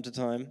from time to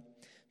time,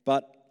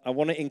 but I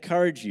want to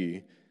encourage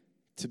you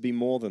to be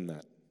more than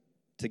that,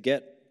 to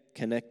get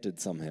connected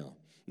somehow.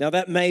 Now,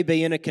 that may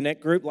be in a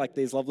connect group like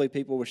these lovely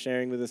people were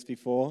sharing with us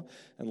before,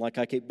 and like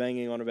I keep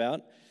banging on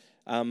about.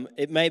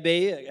 It may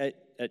be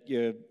at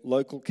your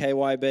local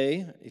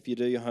KYB if you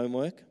do your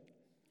homework.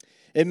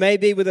 It may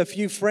be with a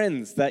few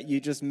friends that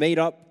you just meet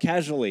up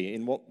casually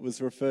in what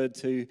was referred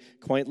to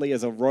quaintly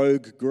as a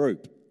rogue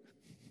group,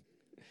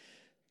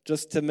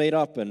 just to meet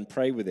up and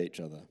pray with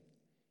each other.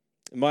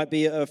 It might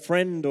be a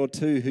friend or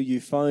two who you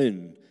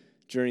phone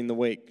during the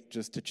week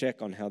just to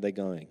check on how they're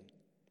going.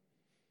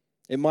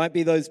 It might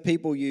be those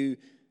people you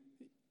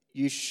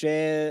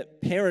share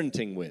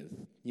parenting with.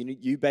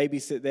 You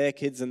babysit their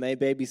kids and they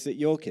babysit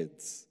your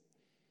kids.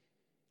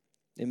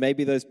 It may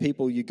be those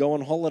people you go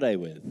on holiday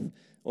with,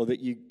 or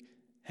that you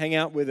hang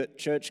out with at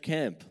church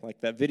camp, like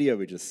that video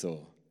we just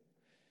saw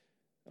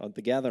at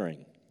the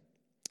gathering.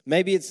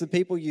 Maybe it's the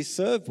people you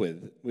serve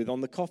with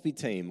on the coffee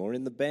team or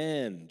in the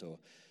band, or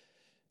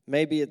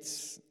maybe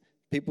it's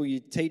people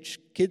you teach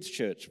kids'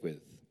 church with.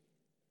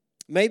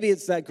 Maybe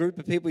it's that group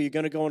of people you're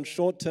going to go on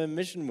short-term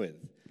mission with.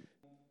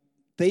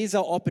 These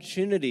are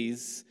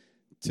opportunities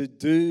to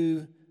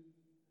do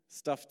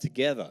stuff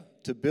together,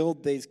 to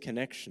build these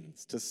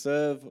connections, to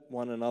serve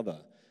one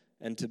another,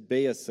 and to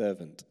be a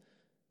servant,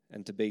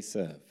 and to be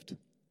served.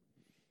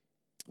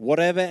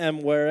 Whatever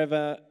and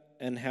wherever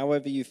and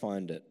however you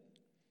find it,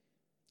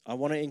 I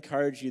want to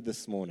encourage you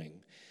this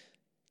morning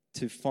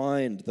to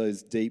find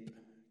those deep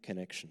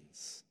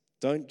connections.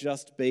 Don't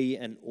just be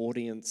an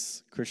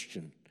audience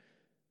Christian.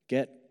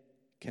 Get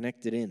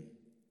connected in.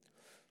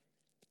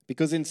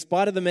 Because in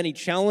spite of the many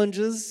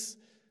challenges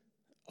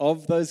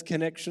of those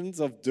connections,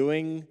 of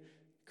doing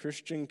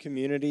Christian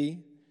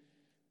community,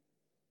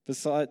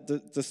 despite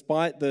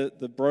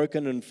the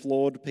broken and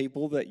flawed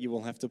people that you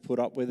will have to put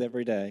up with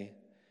every day,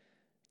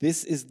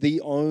 this is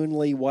the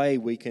only way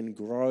we can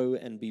grow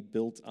and be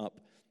built up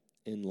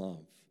in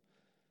love.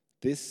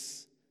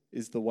 This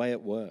is the way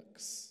it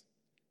works.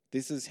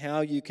 This is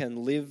how you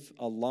can live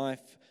a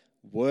life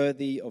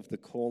worthy of the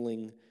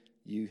calling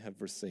you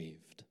have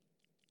received.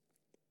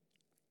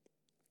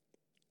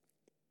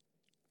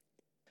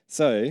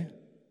 So,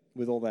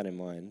 with all that in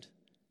mind,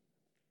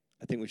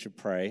 I think we should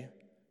pray,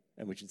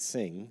 and we should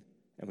sing,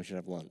 and we should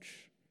have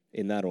lunch,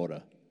 in that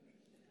order.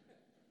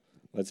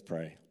 Let's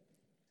pray.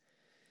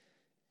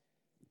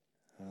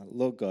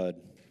 Lord God,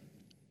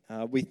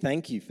 we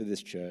thank you for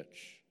this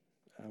church.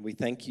 We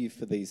thank you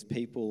for these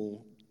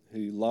people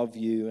who love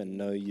you and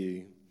know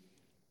you,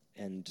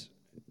 and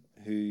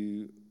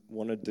who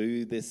want to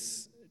do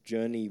this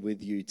journey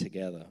with you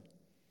together.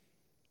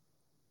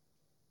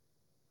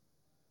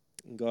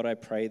 God, I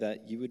pray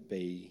that you would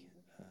be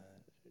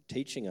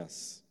teaching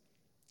us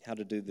how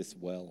to do this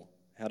well,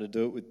 how to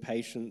do it with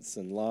patience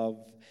and love,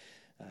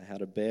 how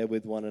to bear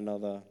with one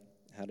another,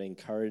 how to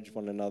encourage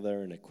one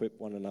another and equip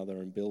one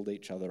another and build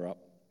each other up.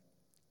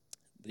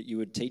 That you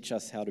would teach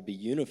us how to be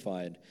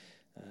unified,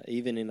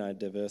 even in our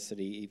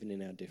diversity, even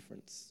in our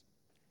difference.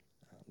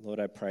 Lord,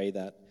 I pray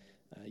that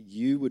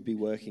you would be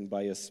working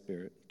by your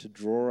Spirit to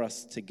draw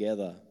us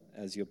together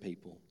as your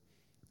people,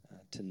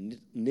 to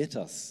knit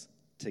us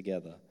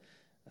together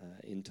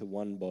into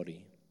one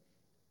body,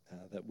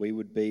 that we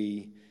would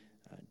be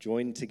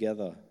joined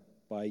together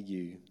by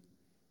you.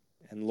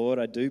 And Lord,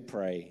 I do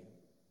pray,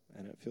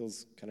 and it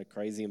feels kind of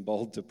crazy and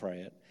bold to pray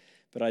it,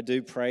 but I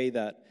do pray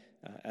that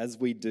as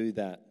we do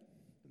that,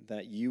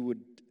 that you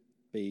would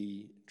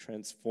be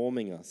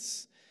transforming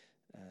us,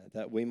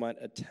 that we might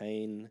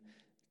attain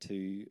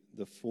to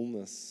the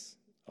fullness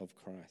of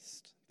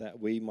Christ, that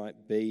we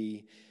might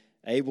be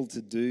able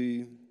to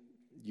do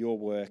your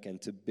work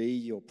and to be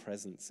your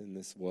presence in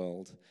this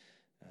world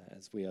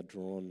as we are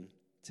drawn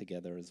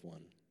together as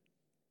one.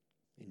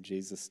 In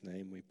Jesus'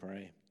 name we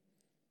pray.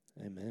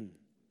 Amen.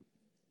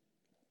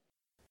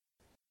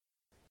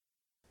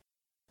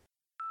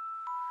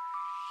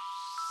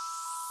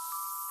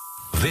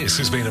 This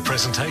has been a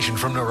presentation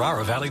from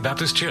Narara Valley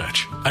Baptist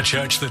Church, a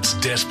church that's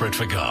desperate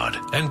for God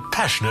and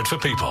passionate for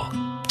people.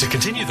 To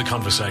continue the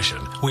conversation,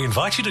 we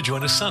invite you to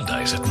join us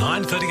Sundays at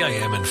 9:30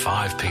 a.m. and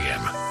 5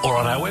 p.m. or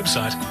on our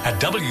website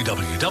at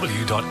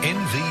www.nvbc.info.